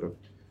 that sort of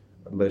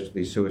most of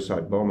these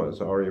suicide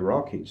bombers are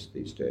Iraqis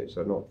these days.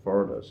 They're not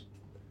foreigners.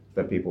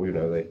 They're people, you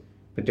know, they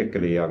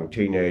particularly young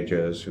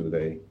teenagers who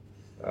they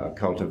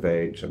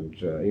cultivate, and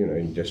you know,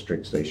 in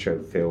districts they show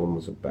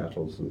films of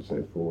battles and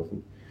so forth,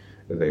 and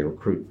they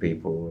recruit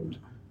people and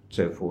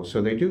so forth.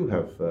 So they do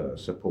have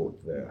support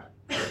there.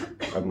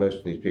 And most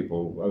of these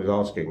people, I was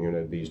asking, you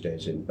know, these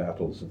days in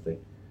battles, if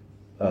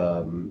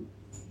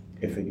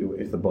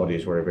the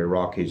bodies were of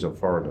Iraqis or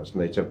foreigners, and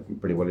they said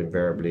pretty well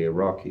invariably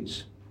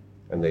Iraqis,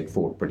 and they'd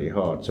fought pretty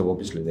hard. So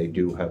obviously they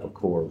do have a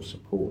core of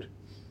support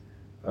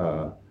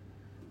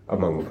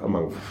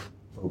among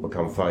who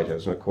become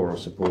fighters, and a core of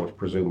support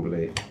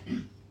presumably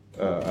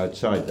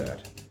outside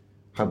that.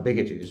 How big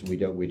it is, we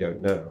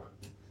don't know.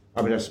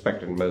 I mean, I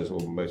suspect in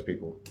Mosul most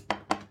people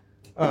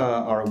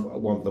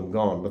want them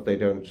gone, but they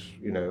don't,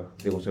 you know,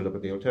 they also look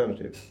at the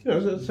alternative. You know,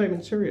 it's the same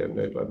in Syria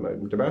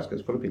and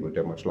Damascus, full of people who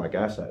don't much like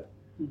Assad,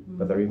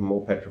 but they're even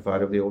more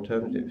petrified of the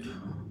alternative.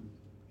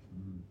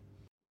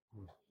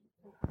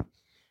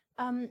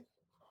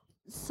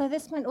 So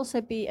this might also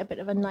be a bit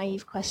of a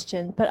naive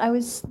question, but I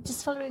was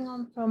just following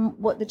on from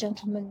what the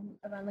gentleman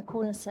around the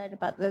corner said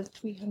about the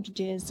 300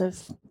 years of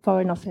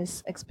Foreign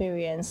Office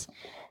experience,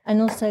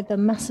 and also the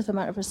massive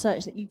amount of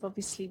research that you've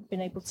obviously been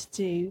able to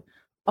do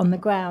on the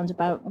ground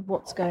about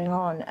what's going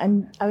on.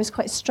 And I was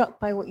quite struck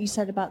by what you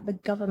said about the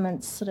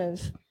government's sort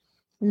of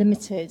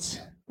limited,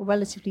 or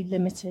relatively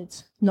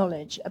limited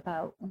knowledge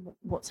about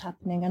what's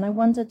happening. And I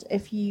wondered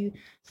if you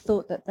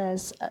thought that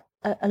there's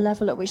a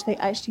level at which they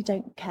actually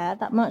don't care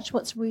that much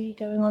what's really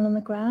going on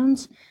the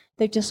ground.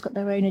 They've just got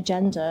their own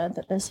agenda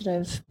that they're sort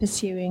of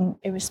pursuing,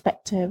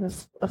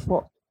 irrespective of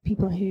what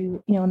people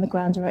who, you know, on the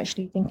ground are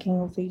actually thinking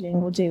or feeling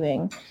or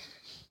doing.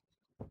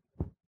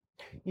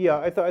 Yeah,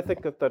 I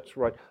think that's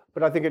right.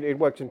 But I think it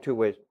works in two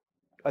ways.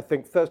 I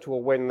think, first of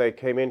all, when they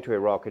came into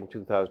Iraq in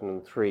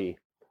 2003,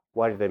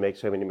 why did they make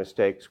so many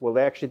mistakes? Well,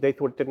 they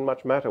thought it didn't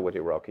much matter what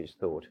Iraqis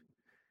thought.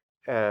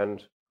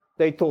 And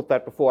they thought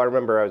that before. I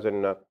remember I was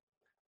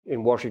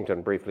in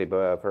Washington briefly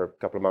for a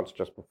couple of months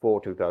just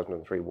before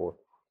 2003 war.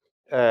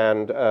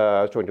 And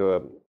I was talking to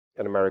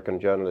an American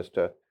journalist,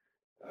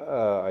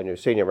 I knew a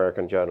senior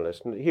American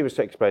journalist, and he was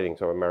explaining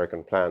some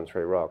American plans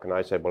for Iraq. And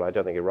I said, well, I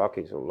don't think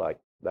Iraqis will like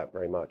that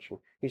very much. And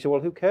he said,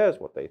 well, who cares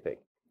what they think?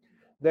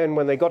 Then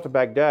when they got to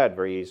Baghdad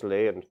very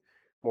easily, and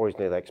more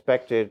easily than they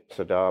expected,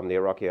 Saddam, the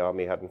Iraqi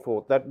army hadn't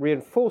fought, that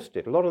reinforced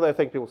it. A lot of their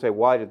things, people say,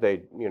 why did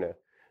they, you know,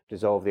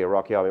 dissolve the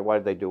Iraqi army? Why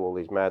did they do all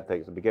these mad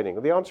things at the beginning?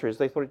 Well, the answer is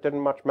they thought it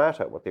didn't much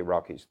matter what the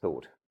Iraqis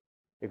thought,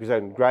 because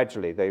then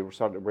gradually they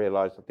started to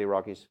realize that the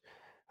Iraqis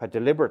had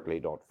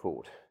deliberately not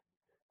fought.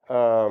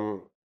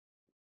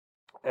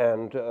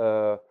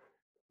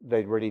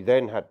 They really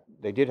then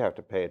they did have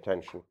to pay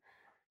attention.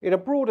 In a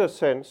broader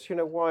sense, you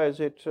know, why is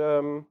it,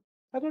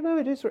 I don't know,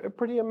 it is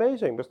pretty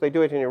amazing, because they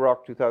do it in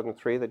Iraq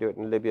 2003, they do it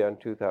in Libya in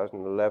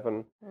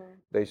 2011,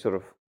 they sort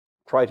of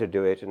try to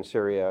do it in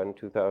Syria in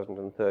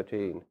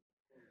 2013.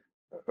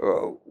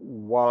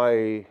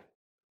 Why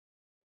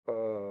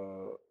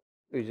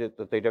is it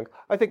that they don't?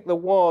 I think there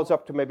was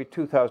up to maybe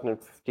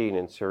 2015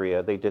 in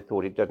Syria, they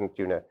thought it didn't,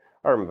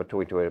 I remember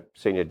talking to a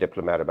senior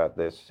diplomat about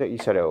this. He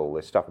said, oh,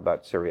 this stuff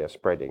about Syria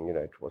spreading,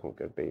 it wasn't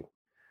going to be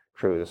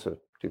true. This is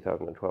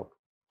 2012.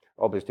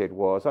 Obviously it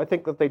was. I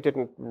think that they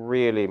didn't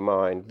really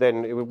mind.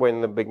 Then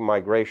when the big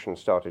migration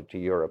started to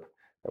Europe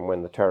and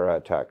when the terror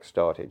attacks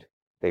started,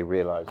 they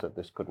realized that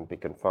this couldn't be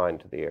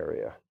confined to the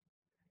area.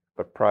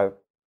 But prior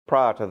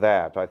to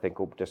that, I think,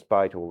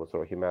 despite all the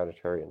sort of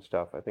humanitarian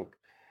stuff, I think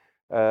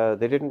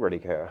they didn't really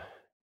care.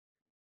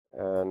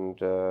 And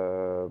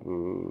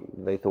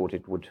they thought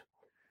it would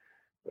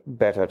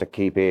better to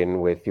keep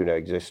in with,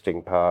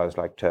 existing powers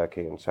like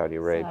Turkey and Saudi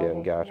Arabia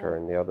and Qatar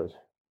and the others.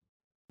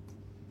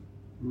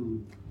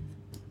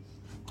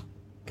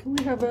 Can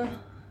we have there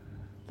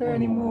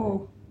any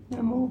more?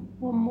 No more?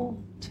 One more?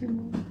 Two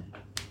more?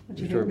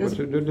 Sure, let's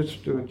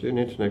do an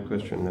internet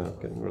question now.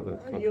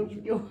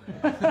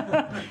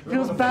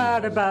 Feels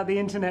bad about the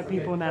internet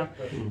people now.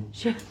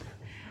 Sure.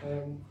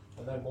 And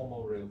then one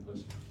more real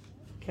question.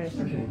 Okay.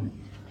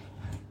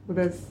 Well,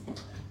 there's...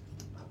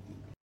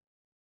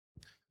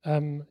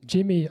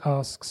 Jimmy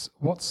asks,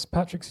 what's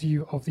Patrick's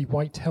view of the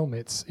white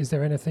helmets? Is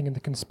there anything in the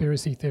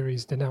conspiracy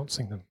theories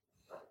denouncing them?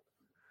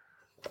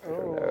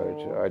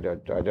 I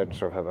don't know. I don't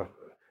sort of have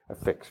a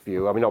fixed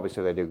view. I mean,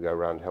 obviously they do go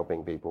around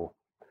helping people.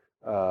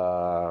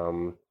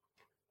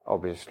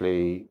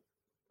 Obviously,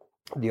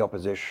 the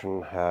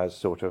opposition has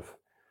sort of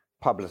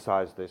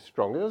publicized this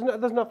strongly.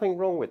 There's nothing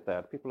wrong with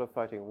that. People are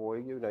fighting war.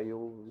 You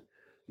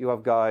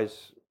have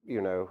guys,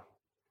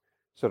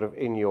 sort of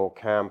in your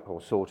camp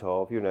or sort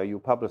of,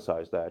 you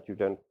publicize that. You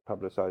don't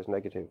publicize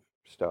negative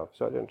stuff.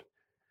 So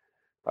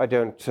I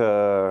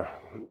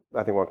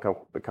think one can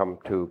become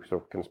too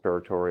sort of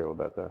conspiratorial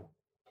about that.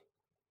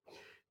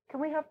 Can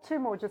we have two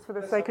more just for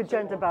the sake of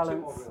gender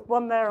balance?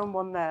 One there and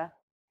one there.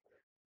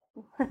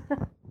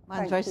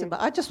 Mine's very simple.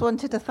 I just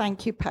wanted to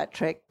thank you,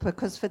 Patrick,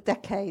 because for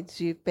decades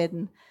you've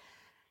been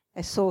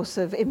a source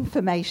of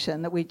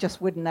information that we just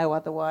wouldn't know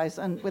otherwise.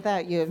 And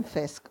without you and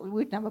Fisk, we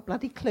wouldn't have a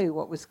bloody clue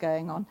what was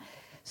going on.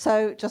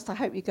 So I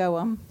hope you go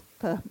on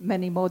for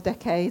many more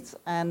decades.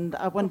 And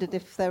I wondered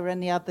if there were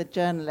any other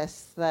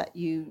journalists that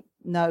you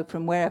know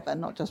from wherever,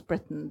 not just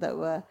Britain, that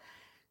were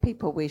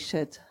people we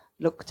should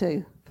look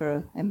to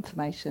for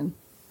information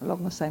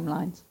along the same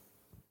lines.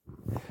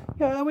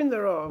 Yeah, I mean,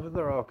 there are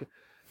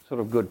sort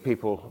of good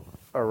people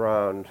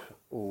around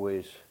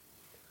always.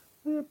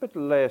 A bit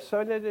less.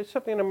 There's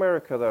something in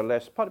America, though,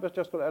 less. Part of it's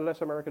just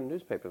less American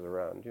newspapers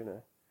around,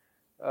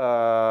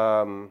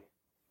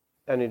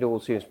 and it all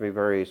seems to be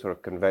very sort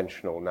of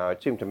conventional now.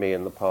 It seemed to me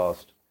in the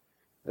past,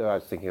 I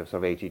was thinking of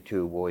sort of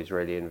 82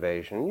 war-Israeli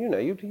invasion,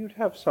 you'd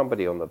have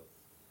somebody on the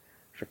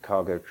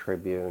Chicago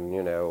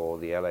Tribune, or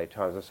the LA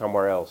Times or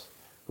somewhere else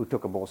who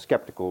took a more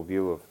skeptical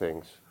view of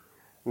things.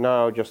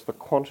 Now, just the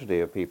quantity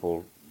of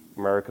people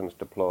Americans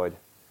deployed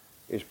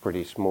is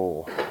pretty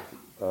small.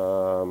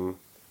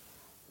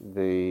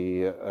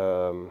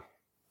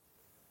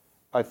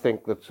 I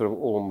think that sort of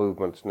all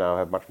movements now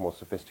have much more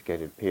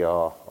sophisticated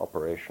PR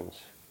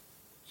operations.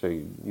 So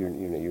you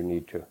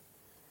need to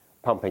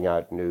pumping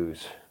out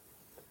news.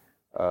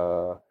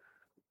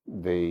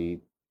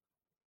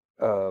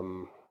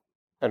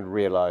 And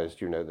realized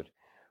that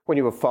when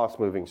you have a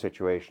fast-moving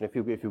situation,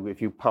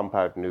 if you pump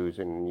out news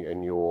in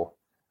your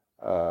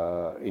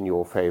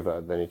favor,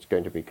 then it's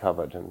going to be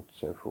covered and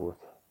so forth.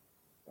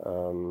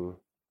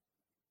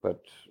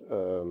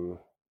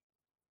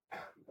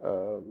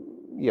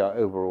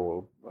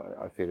 Overall,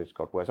 I feel it's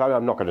got worse.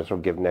 I'm not going to sort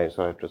of give names,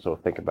 so I have to sort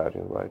of think about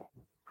it, right?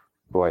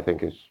 Who I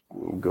think is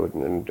good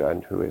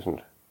and who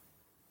isn't.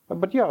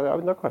 But yeah, I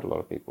mean, there are quite a lot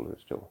of people who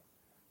still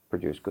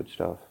produce good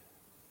stuff.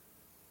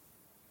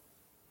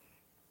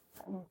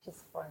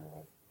 Just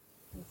finally,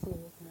 isn't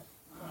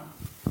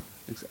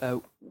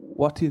it?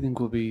 What do you think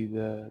will be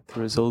the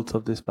result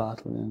of this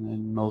battle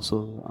in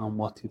Mosul, and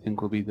what do you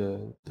think will be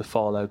the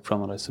fallout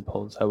from it, I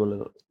suppose? How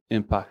will it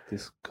impact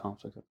this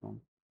conflict at the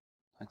moment?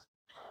 Thanks.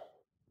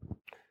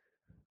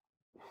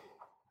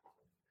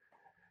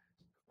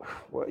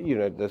 Well,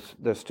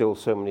 there's still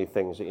so many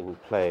things in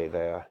play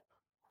there.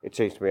 It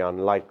seems to me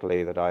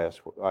unlikely that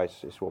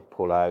ISIS will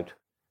pull out,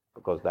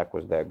 because that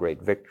was their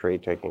great victory,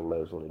 taking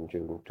Mosul in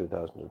June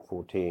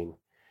 2014.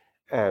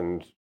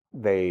 And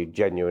they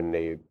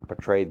genuinely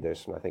portrayed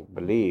this, and I think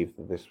believed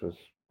that this was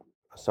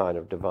a sign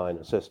of divine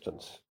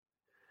assistance.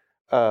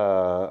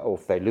 Or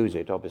if they lose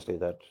it, obviously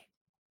that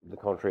the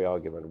contrary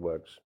argument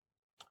works.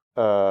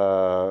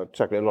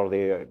 Exactly, a lot of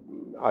the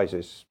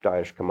ISIS,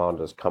 Daesh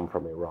commanders come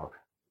from Iraq.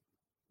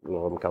 A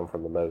lot of them come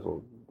from the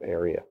Mosul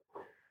area.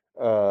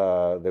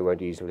 They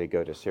won't easily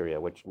go to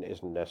Syria, which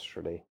isn't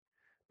necessarily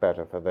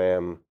better for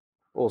them.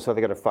 Also,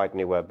 they're going to fight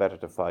anywhere. Better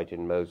to fight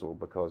in Mosul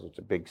because it's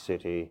a big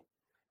city.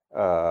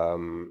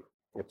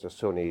 It's a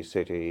Sunni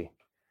city.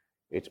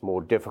 It's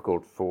more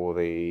difficult for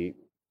the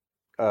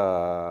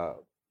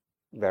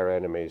their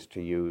enemies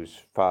to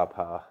use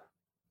firepower,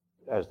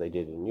 as they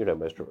did in,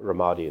 most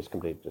Ramadi is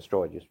completely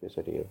destroyed. Used to be a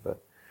city of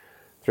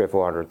 300,000 or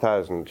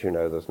 400,000.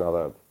 There's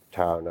another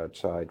town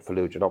outside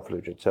Fallujah, not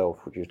Fallujah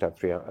itself, which used to have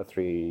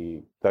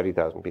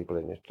 30,000 people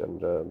in it,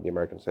 and the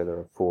Americans say there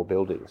are 4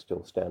 buildings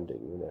still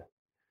standing.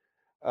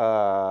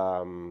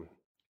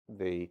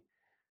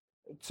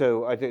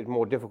 So I think it's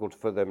more difficult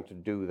for them to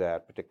do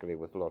that, particularly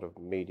with a lot of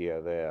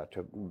media there,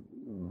 to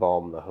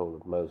bomb the whole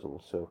of Mosul.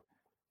 So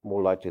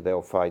more likely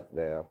they'll fight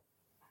there.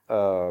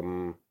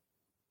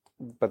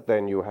 But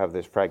then you have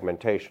this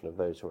fragmentation of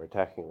those who are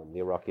attacking them. The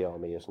Iraqi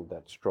army isn't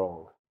that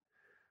strong.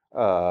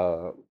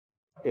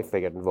 If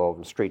they get involved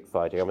in street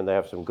fighting, I mean, they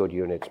have some good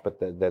units, but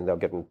then they'll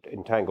get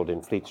entangled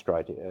in street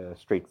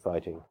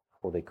fighting,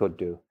 or they could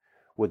do.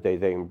 Would they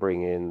then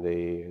bring in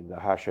the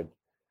Hashid,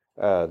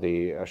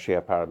 the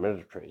Shia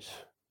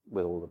paramilitaries,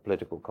 with all the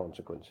political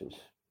consequences?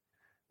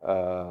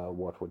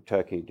 What would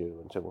Turkey do,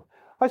 and so on?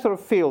 I sort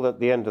of feel that at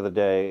the end of the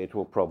day, it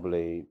will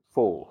probably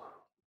fall,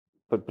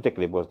 but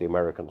particularly was the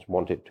Americans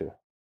wanted to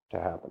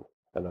happen,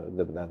 and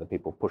they're the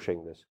people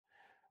pushing this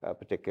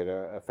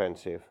particular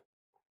offensive.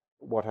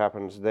 What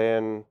happens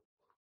then?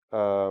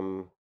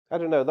 I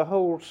don't know. The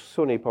whole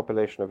Sunni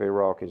population of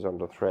Iraq is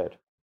under threat.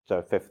 It's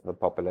a fifth of the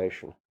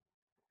population,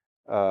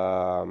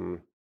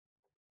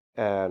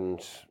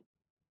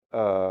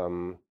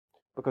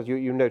 because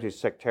you notice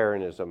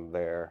sectarianism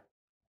there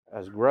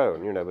has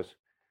grown.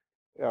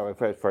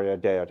 For a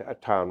day, a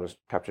town was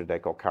captured today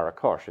called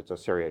Karakosh. It's a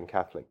Syrian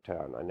Catholic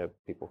town. I know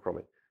people from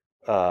it.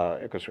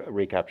 It was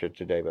recaptured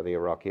today by the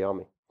Iraqi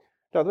army.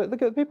 Now,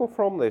 the people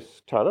from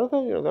this town,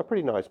 they're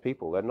pretty nice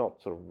people. They're not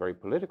sort of very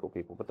political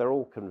people, but they're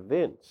all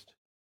convinced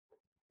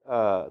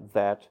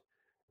that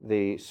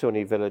the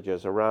Sunni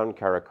villagers around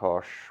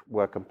Karakosh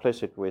were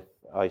complicit with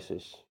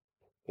ISIS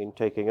in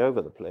taking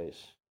over the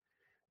place.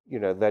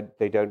 That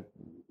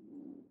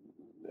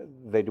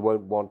they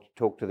won't want to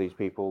talk to these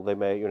people. They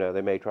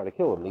may try to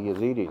kill them. The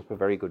Yazidis, for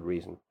very good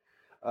reason,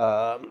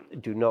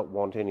 do not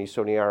want any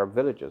Sunni Arab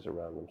villagers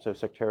around them. So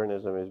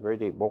sectarianism is very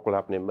deep. What will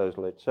happen in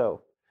Mosul itself?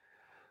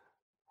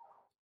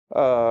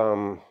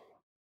 I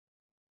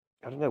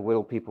don't know.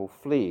 Will people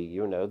flee?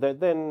 Then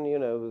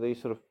the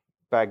sort of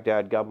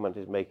Baghdad government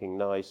is making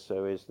nice.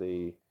 So is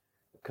the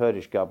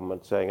Kurdish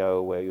government saying,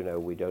 "Oh, well,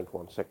 we don't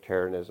want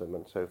sectarianism,"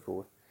 and so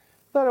forth.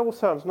 That all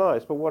sounds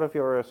nice, but what if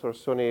you're a sort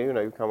of Sunni,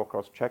 you come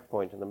across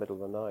checkpoint in the middle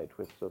of the night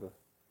with sort of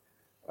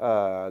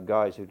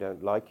guys who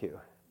don't like you.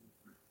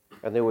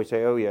 And they always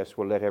say, oh yes,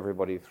 we'll let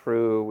everybody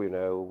through, we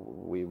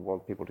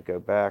want people to go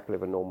back,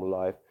 live a normal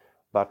life,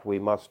 but we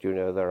must,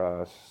 there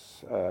are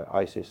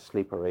ISIS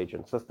sleeper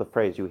agents. That's the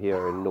phrase you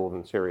hear in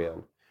northern Syria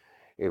and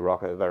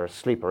Iraq. There are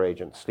sleeper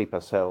agents,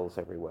 sleeper cells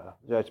everywhere.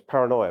 It's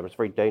paranoia, it's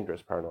very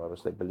dangerous paranoia,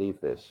 because they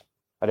believe this.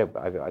 I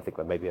think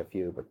there may be a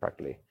few, but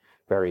practically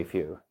very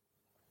few.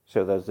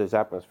 So there's this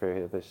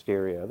atmosphere of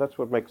hysteria. That's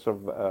what makes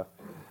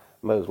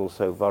Mosul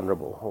so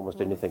vulnerable.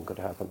 Almost anything could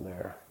happen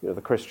there.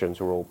 The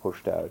Christians are all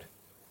pushed out.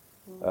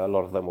 A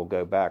lot of them will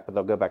go back, but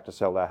they'll go back to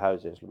sell their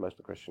houses. Most of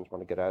the Christians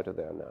want to get out of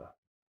there now.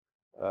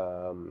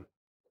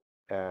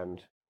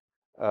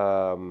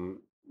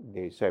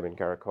 The same in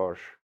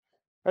Karakosh.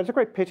 And it's a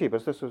great pity,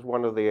 because this was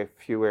one of the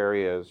few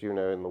areas, in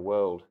the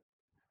world,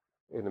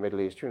 in the Middle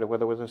East, where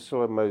there was a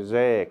sort of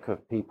mosaic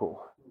of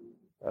people.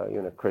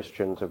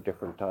 Christians of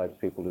different types,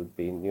 people who've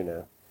been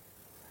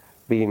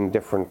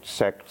different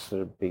sects that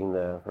have been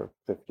there for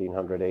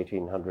 1,500,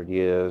 1,800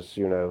 years,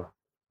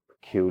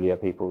 peculiar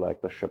people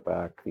like the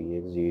Shabak, the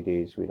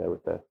Yazidis, with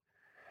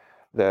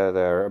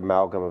their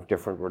amalgam of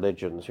different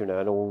religions,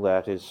 and all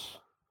that is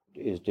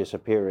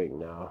disappearing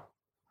now.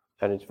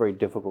 And it's very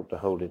difficult to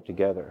hold it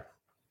together.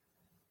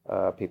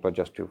 People are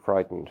just too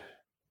frightened.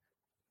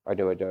 I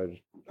know a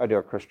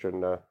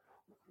Christian,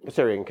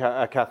 Syrian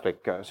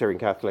Catholic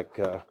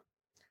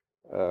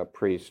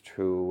priest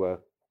who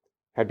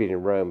had been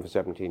in Rome for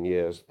 17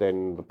 years.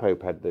 Then the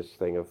Pope had this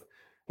thing of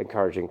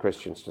encouraging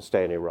Christians to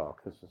stay in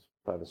Iraq. This was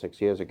 5 or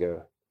 6 years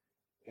ago.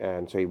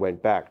 And so he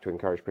went back to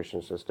encourage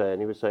Christians to stay.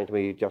 And he was saying to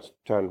me, he just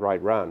turned right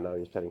round. Now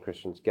he's telling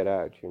Christians, get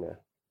out,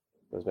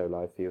 There's no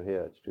life for you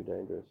here. It's too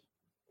dangerous.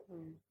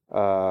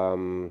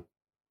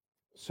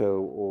 So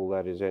all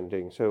that is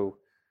ending. So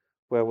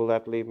where will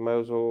that leave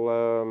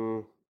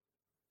Mosul?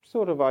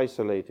 Sort of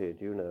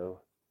isolated, I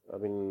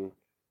mean,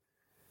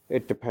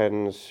 it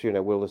depends,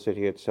 will the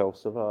city itself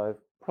survive?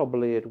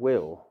 Probably it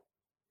will.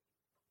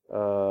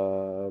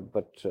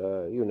 But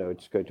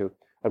it's going to,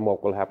 and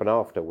what will happen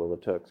after? Will the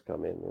Turks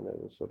come in?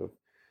 The sort of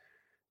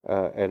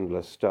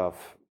endless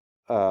stuff.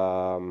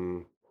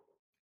 But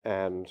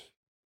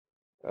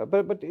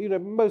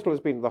Mosul has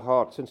been the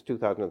heart since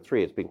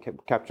 2003. It's been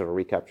captured or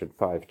recaptured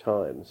 5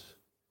 times.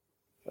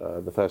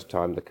 The first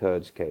time the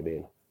Kurds came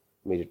in,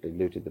 immediately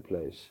looted the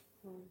place.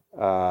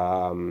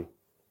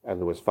 And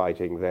there was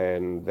fighting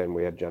then. Then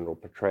we had General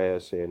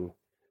Petraeus in,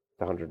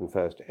 the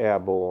 101st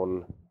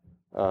Airborne,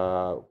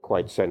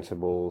 quite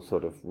sensible,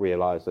 sort of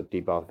realized that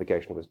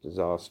de-Baathification was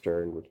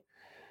disaster, and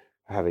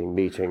having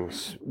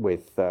meetings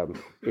with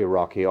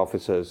Iraqi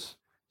officers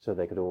so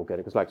they could all get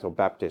it. It was like sort of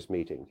Baptist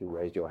meetings. You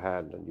raised your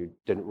hand and you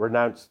didn't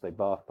renounce the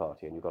Bath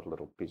Party, and you got a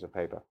little piece of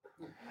paper.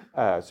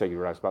 So you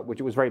renounced Bath,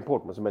 which was very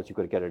important, because it meant you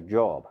could get a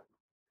job.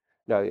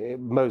 Now,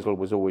 Mosul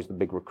was always the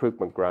big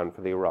recruitment ground for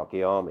the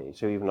Iraqi army.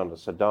 So even under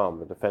Saddam,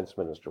 the defense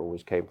minister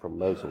always came from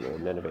Mosul or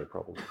Nineveh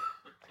province.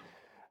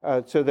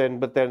 But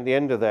then at the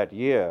end of that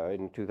year,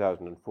 in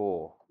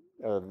 2004,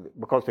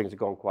 because things had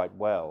gone quite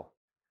well,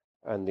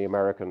 and the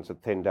Americans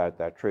had thinned out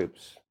their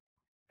troops,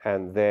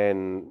 and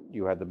then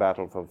you had the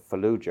Battle for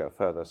Fallujah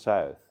further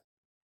south.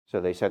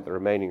 So they sent the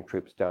remaining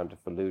troops down to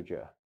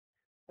Fallujah.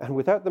 And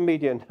without the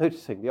media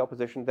noticing, the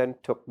opposition then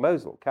took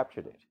Mosul,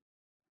 captured it.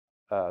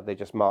 They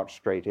just marched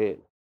straight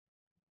in.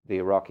 The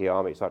Iraqi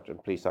army,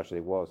 police such as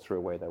it was, threw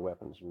away their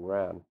weapons and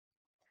ran.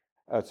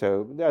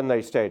 And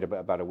they stayed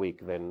about a week.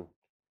 Then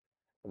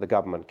the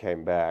government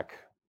came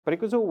back. But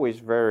it was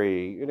always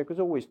it was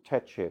always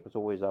tetchy. It was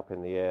always up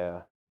in the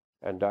air.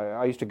 And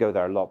I used to go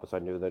there a lot because I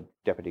knew the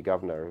deputy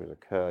governor, who was a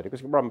Kurd. It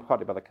was run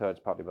partly by the Kurds,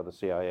 partly by the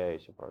CIA,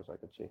 so far as I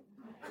could see.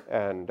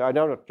 And I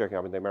know I'm not joking.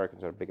 I mean, the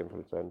Americans had a big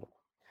influence then.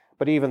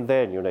 But even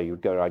then,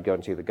 I'd go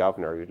and see the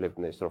governor, who lived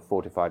in this sort of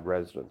fortified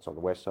residence on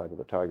the west side of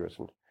the Tigris,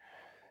 and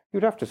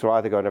you'd have to sort of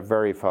either go in a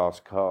very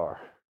fast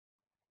car,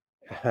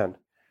 and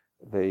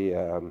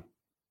the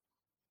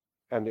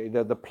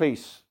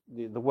police,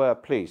 there were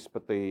police,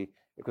 but it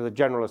was a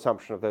general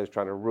assumption of those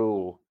trying to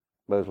rule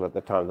Mosul at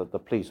the time that the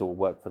police all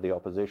worked for the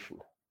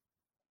opposition,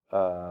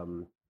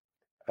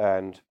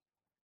 and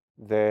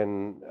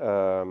then.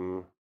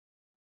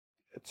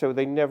 So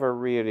they never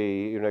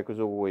really, it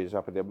was always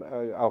up at them.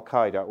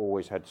 Al-Qaeda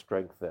always had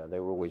strength there. They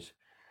always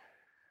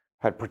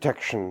had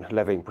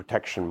levying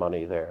protection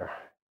money there.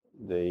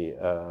 They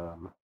got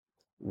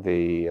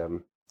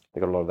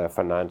a lot of their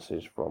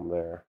finances from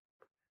there.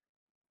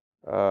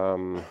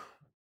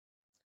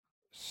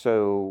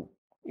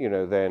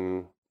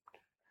 Then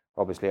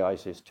obviously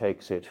ISIS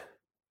takes it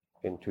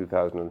in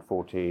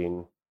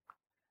 2014.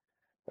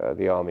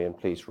 The army and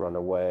police run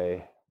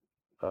away.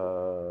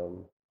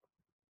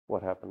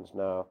 What happens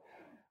now?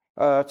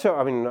 I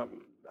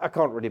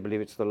can't really believe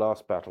it's the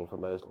last battle for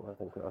Mosul. I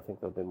think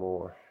there'll be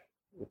more.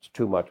 It's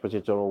too much, but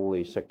it's on all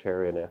these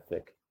sectarian,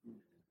 ethnic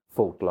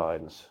fault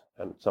lines,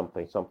 and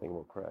something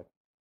will crack.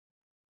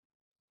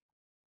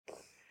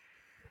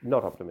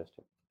 Not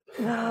optimistic.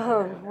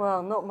 No,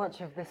 well, not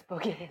much of this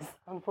book is,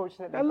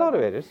 unfortunately. A lot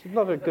of it. There's a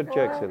lot of good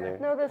jokes in there.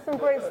 No, there's some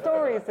great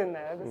stories in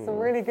there. There's some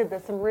really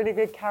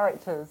good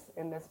characters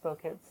in this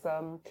book. It's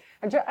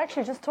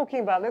actually just talking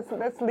about.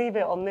 Let's leave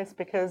it on this,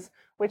 because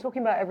we're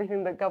talking about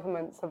everything that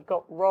governments have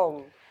got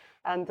wrong,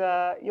 and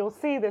you'll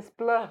see this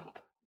blurb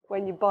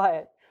when you buy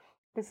it.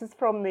 This is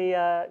from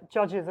the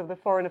judges of the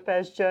Foreign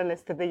Affairs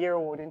Journalist of the Year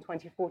Award in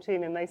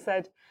 2014, and they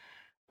said,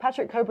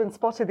 Patrick Cockburn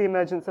spotted the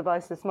emergence of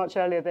ISIS much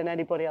earlier than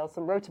anybody else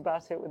and wrote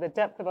about it with a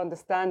depth of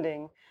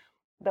understanding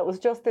that was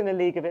just in a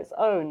league of its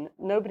own.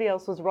 Nobody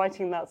else was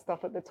writing that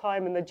stuff at the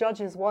time, and the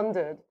judges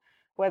wondered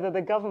whether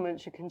the government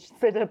should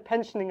consider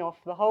pensioning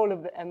off the whole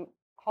of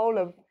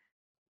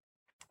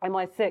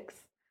MI6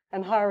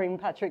 and hiring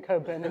Patrick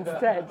Cockburn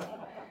instead.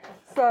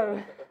 So,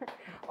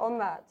 on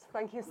that,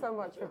 thank you so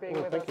much for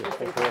being with us.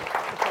 Thank you.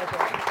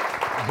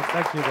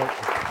 Thank you,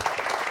 Doctor.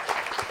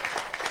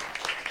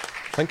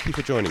 Thank you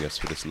for joining us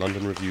for this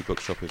London Review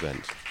Bookshop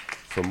event.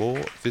 For more,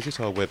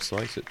 visit our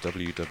website at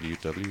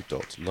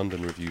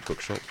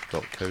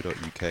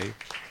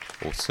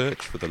www.londonreviewbookshop.co.uk or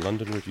search for the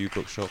London Review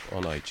Bookshop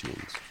on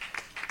iTunes.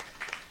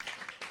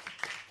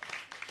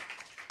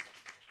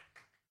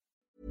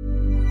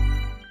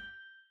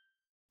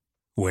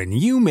 When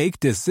you make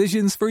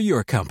decisions for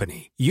your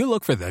company, you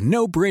look for the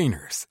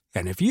no-brainers.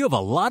 And if you have a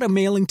lot of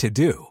mailing to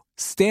do,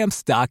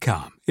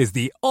 Stamps.com is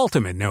the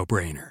ultimate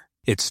no-brainer.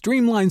 It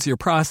streamlines your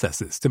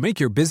processes to make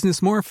your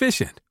business more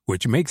efficient,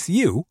 which makes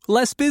you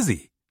less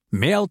busy.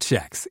 Mail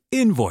checks,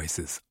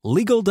 invoices,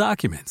 legal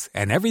documents,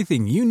 and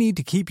everything you need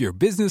to keep your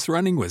business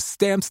running with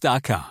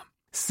Stamps.com.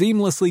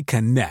 Seamlessly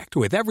connect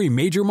with every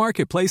major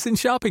marketplace and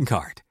shopping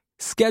cart.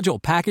 Schedule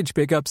package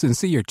pickups and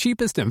see your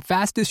cheapest and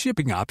fastest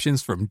shipping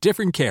options from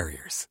different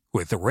carriers,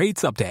 with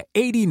rates up to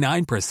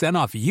 89%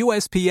 off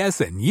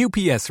USPS and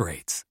UPS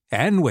rates.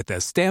 And with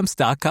the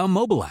Stamps.com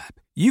mobile app,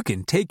 you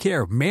can take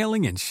care of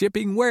mailing and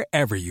shipping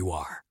wherever you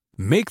are.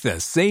 Make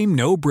the same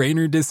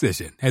no-brainer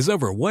decision as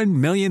over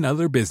 1 million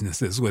other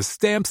businesses with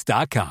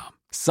Stamps.com.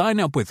 Sign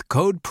up with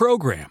code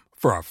PROGRAM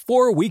for a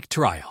 4-week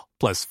trial,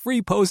 plus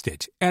free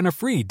postage and a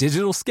free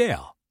digital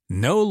scale.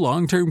 No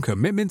long-term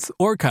commitments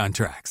or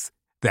contracts.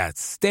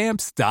 That's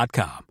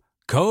Stamps.com.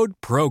 Code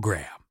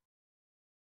PROGRAM.